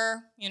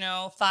cover,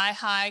 thigh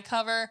high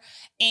cover,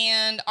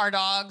 and our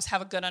dogs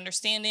have a good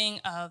understanding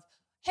of,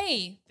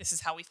 hey, this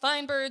is how we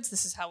find birds.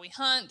 This is how we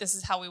hunt. This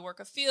is how we work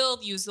a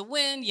field, use the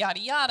wind, yada,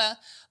 yada.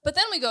 But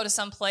then we go to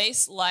some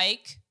place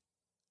like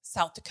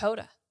South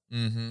Dakota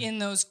in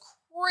those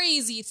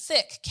crazy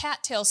thick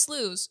cattail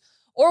sloughs.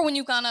 Or when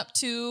you've gone up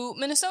to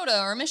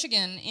Minnesota or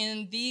Michigan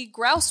in the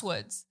grouse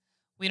woods.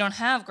 We don't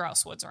have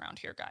grouse woods around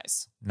here,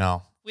 guys.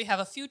 No. We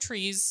have a few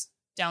trees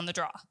down the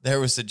draw.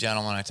 There was a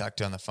gentleman I talked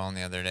to on the phone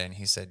the other day, and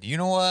he said, you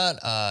know what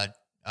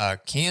a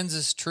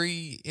Kansas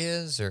tree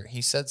is? Or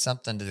he said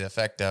something to the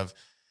effect of,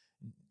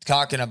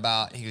 talking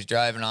about he was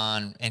driving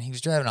on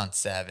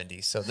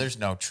 70, so there's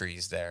no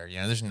trees there.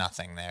 There's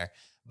nothing there.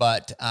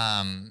 But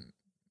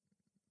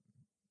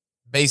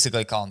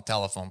basically calling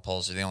telephone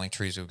poles are the only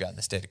trees we've got in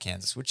the state of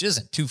Kansas, which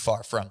isn't too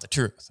far from the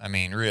truth. I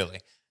mean,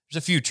 really.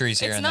 There's a few trees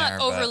here and there. It's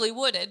not overly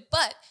wooded,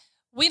 but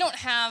we don't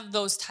have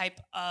those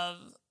type of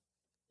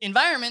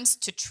environments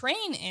to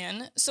train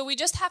in. So we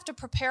just have to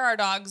prepare our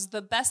dogs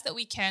the best that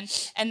we can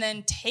and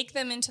then take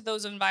them into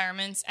those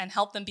environments and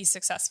help them be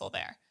successful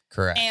there.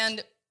 Correct.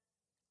 And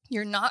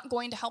you're not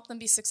going to help them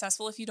be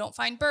successful if you don't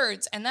find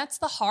birds. And that's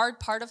the hard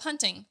part of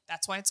hunting.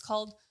 That's why it's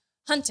called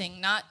hunting,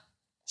 not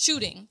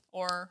shooting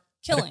or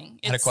killing.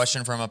 I had a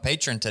question from a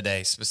patron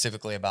today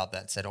specifically about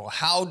that. Said, well,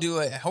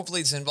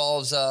 hopefully this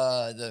involves,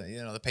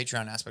 the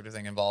Patreon aspect of the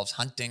thing involves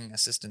hunting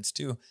assistance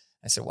too.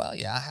 I said, well,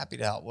 yeah, happy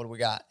to help. What do we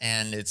got?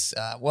 And it's,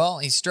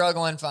 he's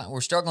struggling.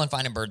 We're struggling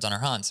finding birds on our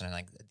hunts. And I'm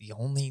like, the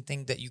only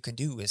thing that you can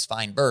do is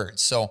find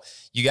birds. So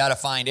you got to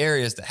find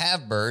areas that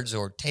have birds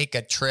or take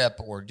a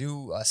trip or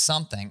do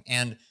something.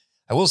 And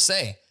I will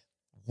say,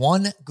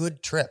 one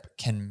good trip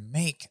can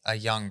make a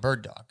young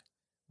bird dog.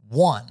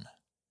 One.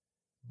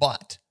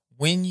 But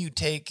when you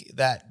take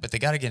that, but they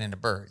got to get into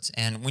birds.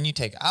 And when you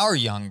take our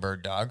young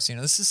bird dogs,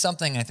 this is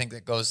something I think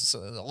that goes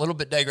a little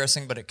bit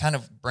digressing, but it kind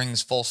of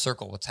brings full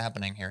circle what's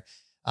happening here.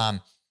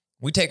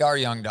 We take our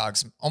young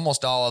dogs,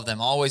 almost all of them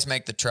always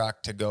make the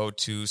trek to go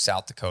to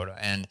South Dakota.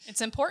 And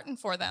it's important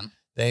for them.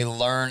 They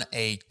learn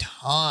a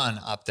ton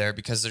up there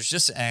because there's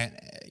just,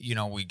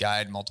 we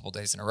guide multiple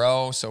days in a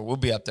row. So we'll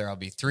be up there. I'll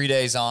be 3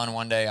 days on,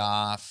 1 day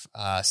off,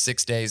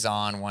 6 days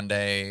on, 1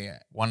 day,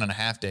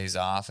 1.5 days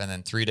off, and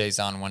then 3 days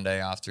on, 1 day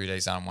off, 3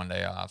 days on, 1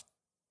 day off,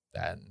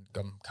 and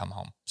come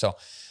home. So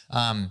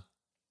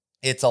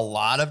it's a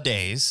lot of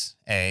days,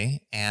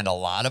 A, and a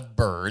lot of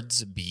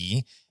birds,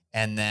 B.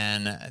 And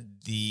then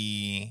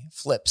the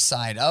flip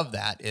side of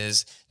that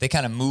is they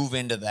kind of move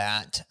into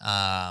that,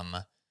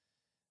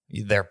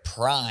 their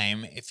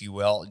prime, if you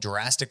will,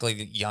 drastically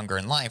younger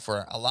in life,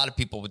 where a lot of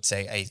people would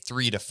say a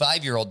 3 to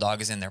 5 year old dog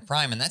is in their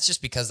prime. And that's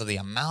just because of the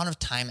amount of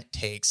time it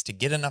takes to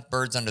get enough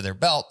birds under their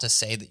belt to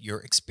say that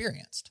you're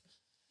experienced.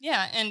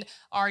 Yeah. And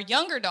our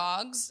younger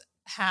dogs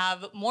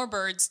have more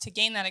birds to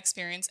gain that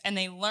experience, and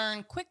they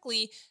learn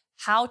quickly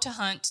how to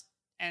hunt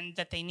and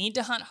that they need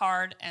to hunt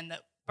hard and that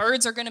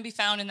birds are going to be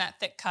found in that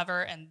thick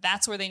cover. And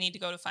that's where they need to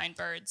go to find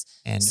birds.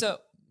 And so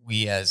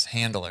we as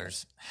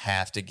handlers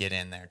have to get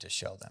in there to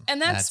show them.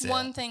 And that's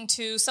one thing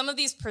too. Some of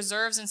these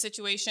preserves and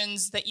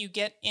situations that you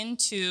get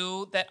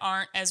into that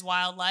aren't as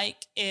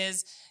wild-like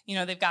is,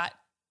 they've got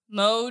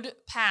mowed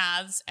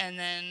paths and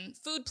then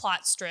food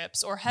plot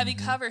strips or heavy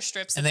cover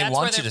strips. And they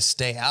want you to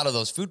stay out of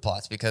those food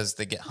plots because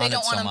they get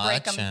hunted so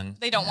much.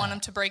 They don't want them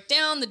to break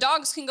down. The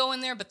dogs can go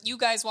in there, but you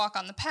guys walk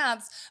on the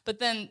paths. But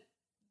then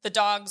the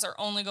dogs are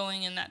only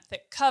going in that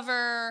thick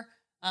cover.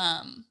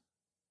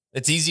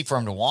 It's easy for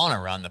them to want to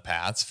run the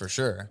paths for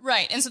sure.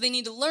 Right. And so they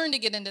need to learn to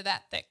get into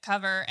that thick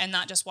cover and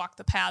not just walk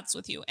the paths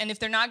with you. And if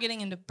they're not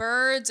getting into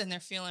birds and they're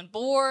feeling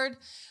bored,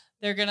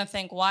 they're going to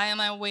think, why am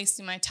I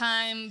wasting my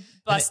time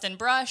busting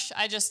brush?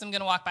 I just am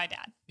going to walk by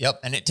dad.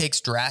 Yep. And it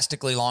takes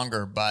drastically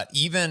longer. But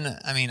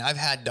I've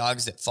had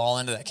dogs that fall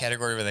into that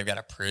category where they've got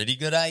a pretty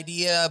good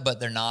idea,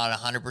 but they're not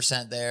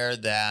 100% there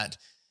that,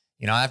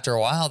 after a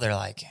while they're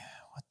like,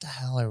 what the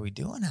hell are we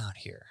doing out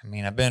here? I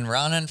mean, I've been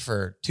running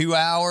for 2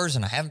 hours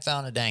and I haven't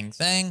found a dang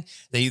thing.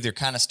 They either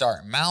kind of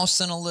start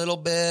mousing a little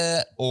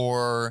bit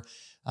or,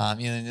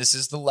 this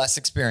is the less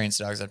experienced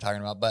dogs I'm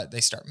talking about, but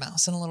they start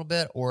mousing a little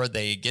bit, or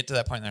they get to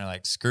that point and they're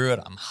like, screw it.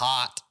 I'm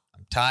hot.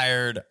 I'm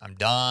tired. I'm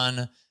done.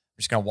 I'm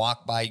just going to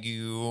walk by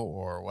you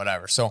or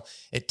whatever. So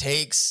it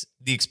takes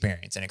the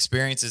experience, and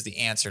experience is the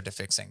answer to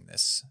fixing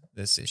this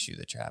issue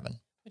that you're having.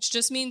 Which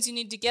just means you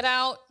need to get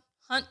out,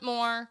 hunt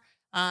more,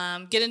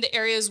 get into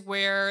areas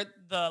where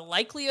the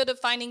likelihood of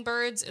finding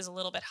birds is a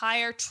little bit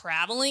higher,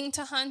 traveling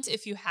to hunt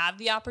if you have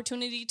the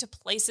opportunity to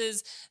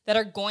places that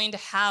are going to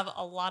have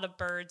a lot of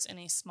birds in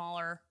a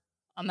smaller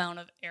amount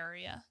of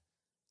area.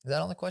 Is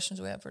that all the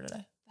questions we have for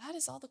today? That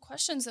is all the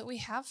questions that we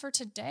have for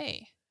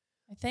today,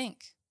 I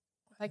think.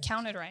 If I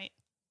counted right.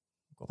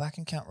 Go back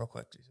and count real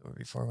quick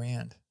before we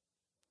end.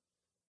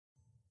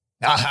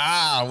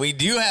 Aha! We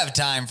do have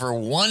time for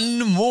one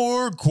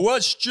more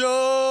question.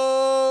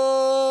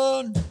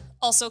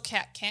 Also,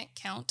 cat can't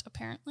count,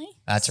 apparently.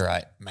 That's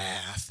right.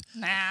 Math.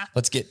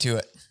 Let's get to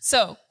it.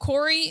 So,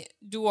 Corey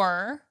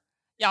Duer,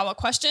 Yawa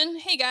question.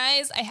 Hey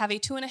guys, I have a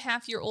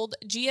 2.5-year-old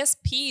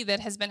GSP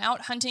that has been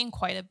out hunting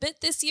quite a bit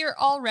this year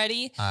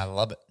already. I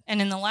love it.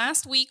 And in the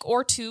last week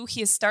or two, he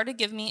has started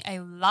giving me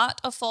a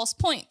lot of false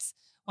points.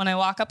 When I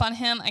walk up on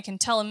him, I can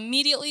tell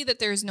immediately that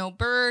there is no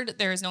bird,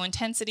 there is no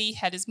intensity,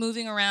 head is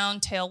moving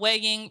around, tail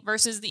wagging,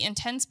 versus the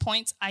intense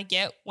points I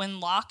get when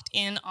locked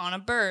in on a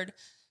bird.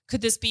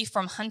 Could this be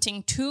from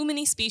hunting too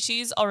many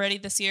species already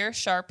this year?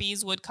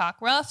 Sharpies, woodcock,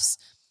 ruffs.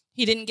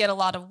 He didn't get a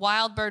lot of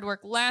wild bird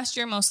work last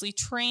year, mostly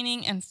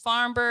training and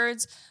farm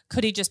birds.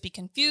 Could he just be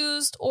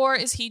confused, or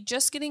is he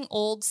just getting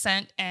old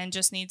scent and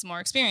just needs more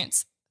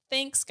experience?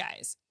 Thanks,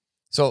 guys.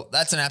 So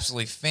that's an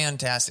absolutely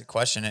fantastic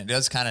question. It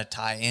does kind of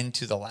tie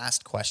into the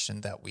last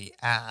question that we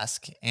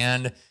ask.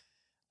 And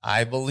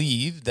I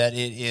believe that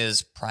it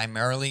is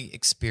primarily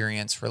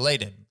experience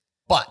related.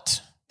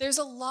 But there's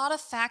a lot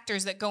of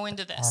factors that go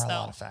into this, though.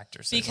 A lot of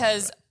factors.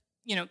 Because,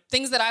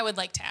 things that I would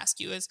like to ask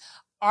you is,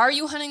 are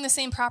you hunting the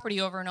same property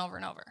over and over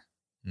and over?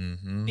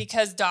 Mm-hmm.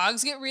 Because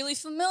dogs get really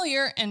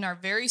familiar and are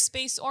very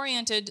space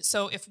oriented.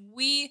 So if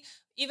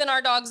even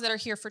our dogs that are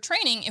here for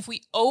training, if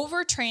we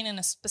overtrain in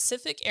a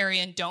specific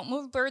area and don't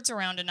move birds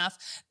around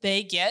enough,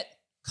 they get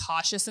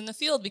cautious in the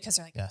field because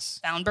they're like, yes,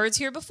 found birds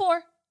here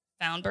before,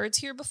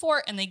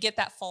 and they get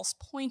that false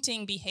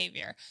pointing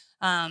behavior.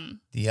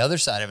 The other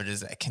side of it is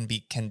that it can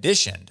be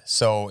conditioned.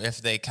 So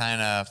if they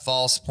kind of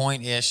false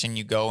point-ish and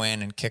you go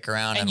in and kick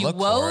around and look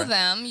for it. And you woe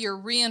them, you're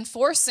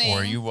reinforcing.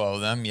 Or you woe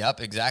them. Yep,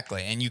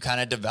 exactly. And you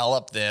kind of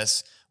develop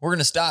this. We're going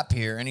to stop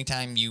here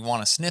anytime you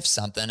want to sniff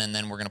something, and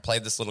then we're going to play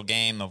this little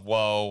game of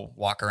whoa,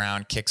 walk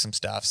around, kick some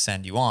stuff,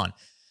 send you on.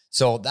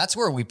 So that's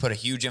where we put a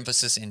huge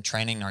emphasis in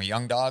training our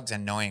young dogs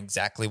and knowing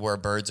exactly where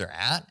birds are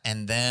at.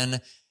 And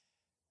then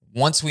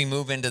once we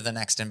move into the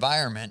next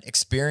environment,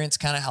 experience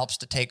kind of helps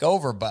to take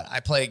over. But I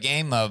play a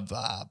game of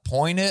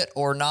point it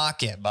or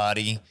knock it,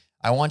 buddy.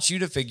 I want you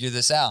to figure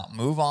this out.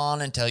 Move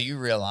on until you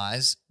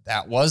realize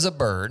that was a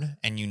bird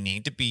and you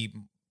need to be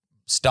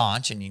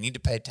staunch and you need to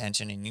pay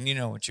attention and you need to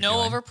know what you're doing.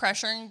 No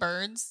overpressuring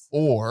birds.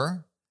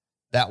 Or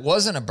that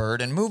wasn't a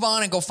bird and move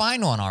on and go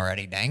find one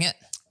already, dang it.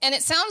 And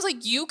it sounds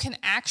like you can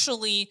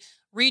actually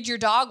read your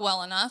dog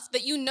well enough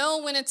that you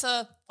know when it's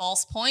a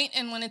false point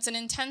and when it's an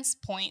intense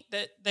point,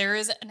 that there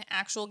is an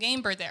actual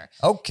game bird there.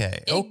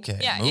 Okay.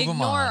 Yeah,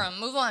 ignore them.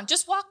 Move on.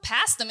 Just walk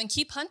past them and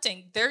keep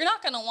hunting. They're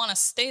not going to want to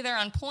stay there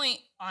on point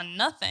on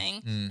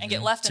nothing and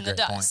get left in the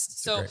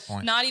dust. So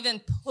not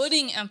even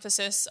putting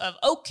emphasis of,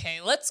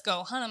 okay, let's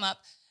go hunt them up.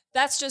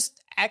 That's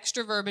just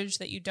extra verbiage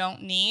that you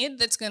don't need.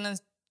 That's going to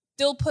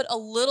still put a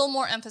little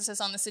more emphasis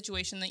on the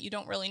situation that you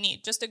don't really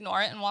need. Just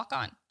ignore it and walk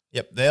on.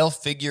 Yep, they'll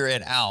figure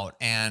it out.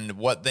 And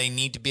what they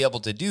need to be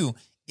able to do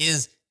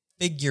is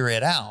figure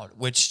it out,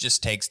 which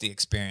just takes the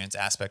experience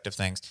aspect of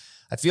things.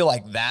 I feel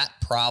like that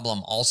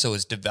problem also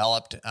is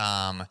developed.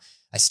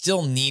 I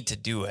still need to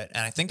do it.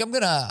 And I think I'm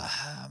going to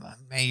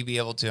maybe be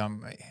able to,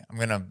 I'm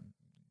going to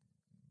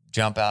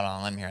jump out on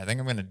a limb here. I think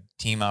I'm going to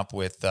team up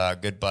with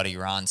good buddy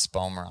Ron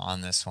Spomer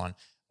on this one.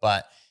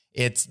 But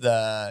it's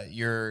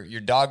your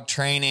dog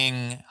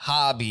training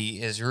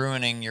hobby is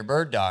ruining your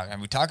bird dog.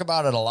 And we talk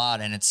about it a lot,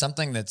 and it's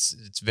something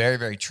it's very,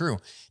 very true.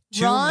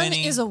 Ron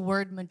is a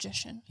word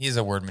magician. He is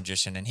a word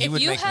magician, and he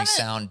would make me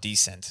sound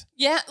decent.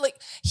 Yeah,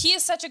 he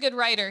is such a good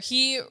writer.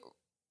 He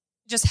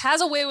just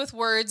has a way with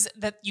words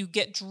that you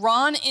get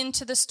drawn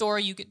into the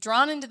story, you get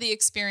drawn into the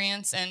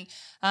experience, and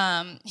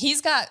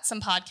he's got some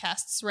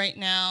podcasts right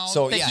now.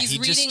 So that he's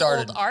reading just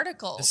started old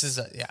articles. This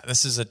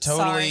is a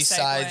totally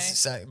side,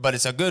 but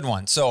it's a good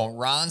one. So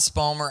Ron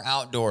Spomer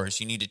Outdoors,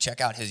 you need to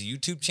check out his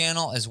YouTube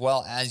channel as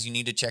well as you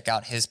need to check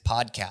out his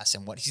podcast.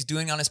 And what he's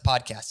doing on his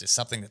podcast is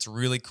something that's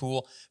really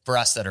cool for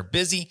us that are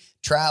busy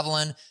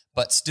traveling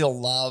but still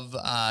love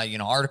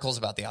articles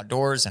about the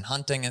outdoors and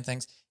hunting and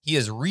things. He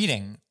is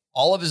reading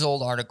all of his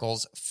old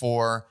articles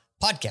for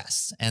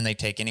podcasts, and they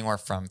take anywhere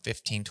from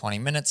 15, 20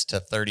 minutes to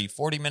 30,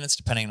 40 minutes,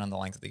 depending on the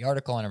length of the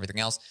article and everything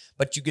else.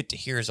 But you get to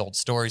hear his old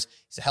stories.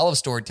 He's a hell of a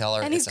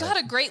storyteller. And he's got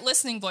a great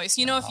listening voice.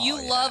 You know, if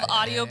you love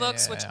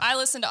audiobooks, which I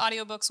listen to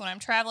audiobooks when I'm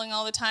traveling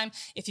all the time,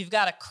 if you've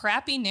got a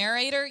crappy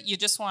narrator, you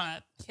just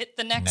want to hit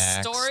the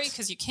next story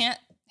because you can't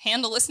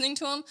handle listening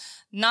to him.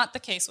 Not the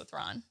case with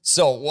Ron.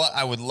 So what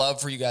I would love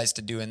for you guys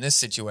to do in this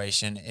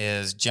situation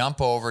is jump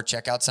over,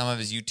 check out some of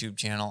his YouTube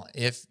channel.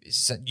 If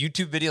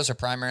YouTube videos are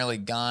primarily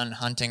gun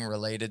hunting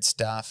related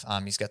stuff,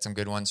 he's got some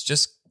good ones.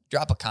 Just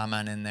drop a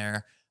comment in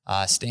there.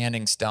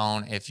 Standing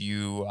Stone, if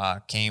you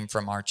came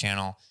from our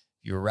channel,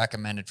 you were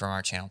recommended from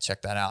our channel,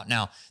 check that out.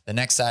 Now, the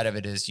next side of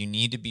it is you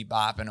need to be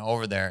bopping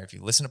over there. If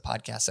you listen to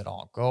podcasts at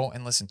all, go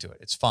and listen to it.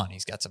 It's fun.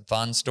 He's got some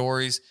fun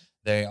stories.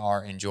 They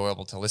are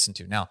enjoyable to listen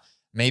to. Now,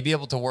 may be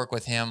able to work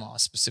with him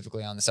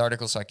specifically on this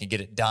article so I can get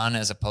it done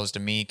as opposed to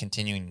me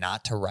continuing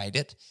not to write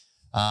it.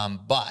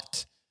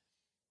 But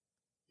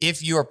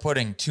if you are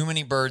putting too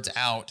many birds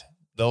out,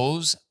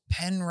 those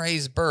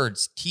pen-raised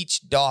birds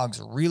teach dogs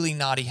really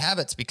naughty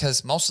habits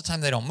because most of the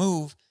time they don't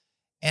move,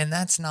 and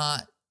that's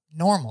not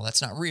normal.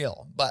 That's not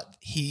real. But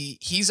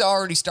he's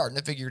already starting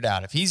to figure it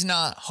out. If he's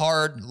not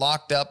hard,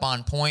 locked up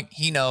on point,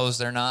 he knows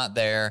they're not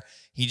there.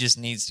 He just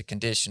needs to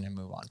condition and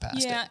move on past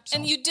it. Yeah, so.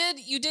 And you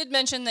did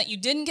mention that you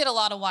didn't get a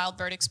lot of wild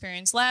bird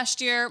experience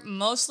last year,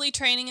 mostly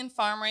training in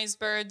farm-raised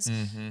birds,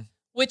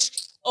 which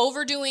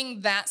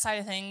overdoing that side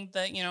of thing,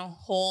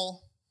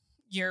 whole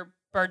your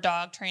bird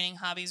dog training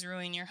hobbies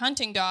ruin your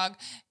hunting dog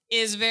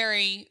is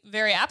very,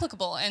 very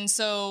applicable. And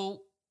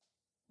so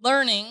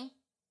learning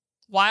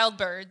wild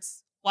bird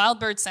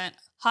scent,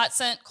 hot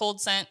scent,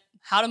 cold scent,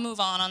 how to move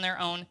on their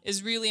own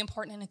is really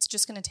important, and it's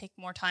just going to take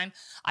more time.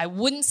 I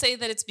wouldn't say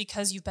that it's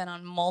because you've been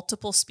on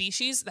multiple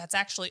species. That's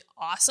actually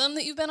awesome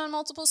that you've been on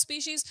multiple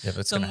species. Yeah,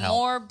 but so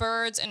more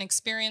birds and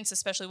experience,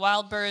 especially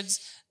wild birds,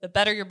 the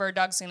better your bird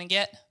dog's going to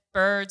get.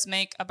 Birds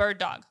make a bird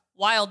dog.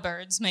 Wild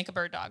birds make a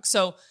bird dog.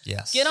 So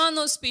get on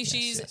those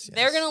species. Yes.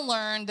 They're going to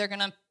learn. They're going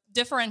to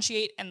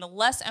differentiate, and the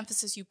less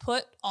emphasis you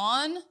put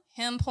on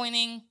him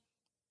pointing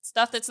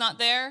stuff that's not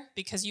there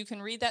because you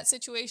can read that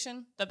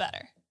situation, the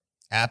better.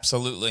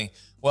 Absolutely.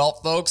 Well,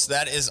 folks,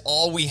 that is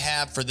all we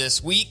have for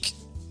this week.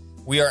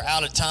 We are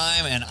out of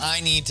time, and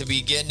I need to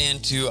be getting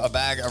into a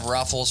bag of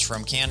Ruffles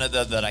from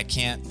Canada that I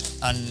can't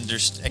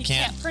understand. I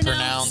can't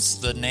pronounce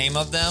the name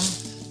of them,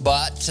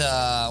 but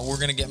we're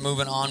going to get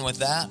moving on with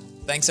that.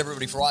 Thanks,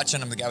 everybody, for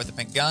watching. I'm the guy with the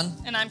pink gun.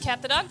 And I'm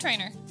Kat the dog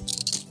trainer.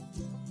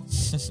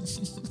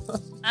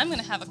 I'm going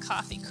to have a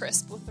coffee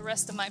crisp with the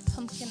rest of my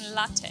pumpkin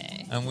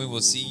latte. And we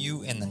will see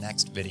you in the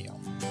next video.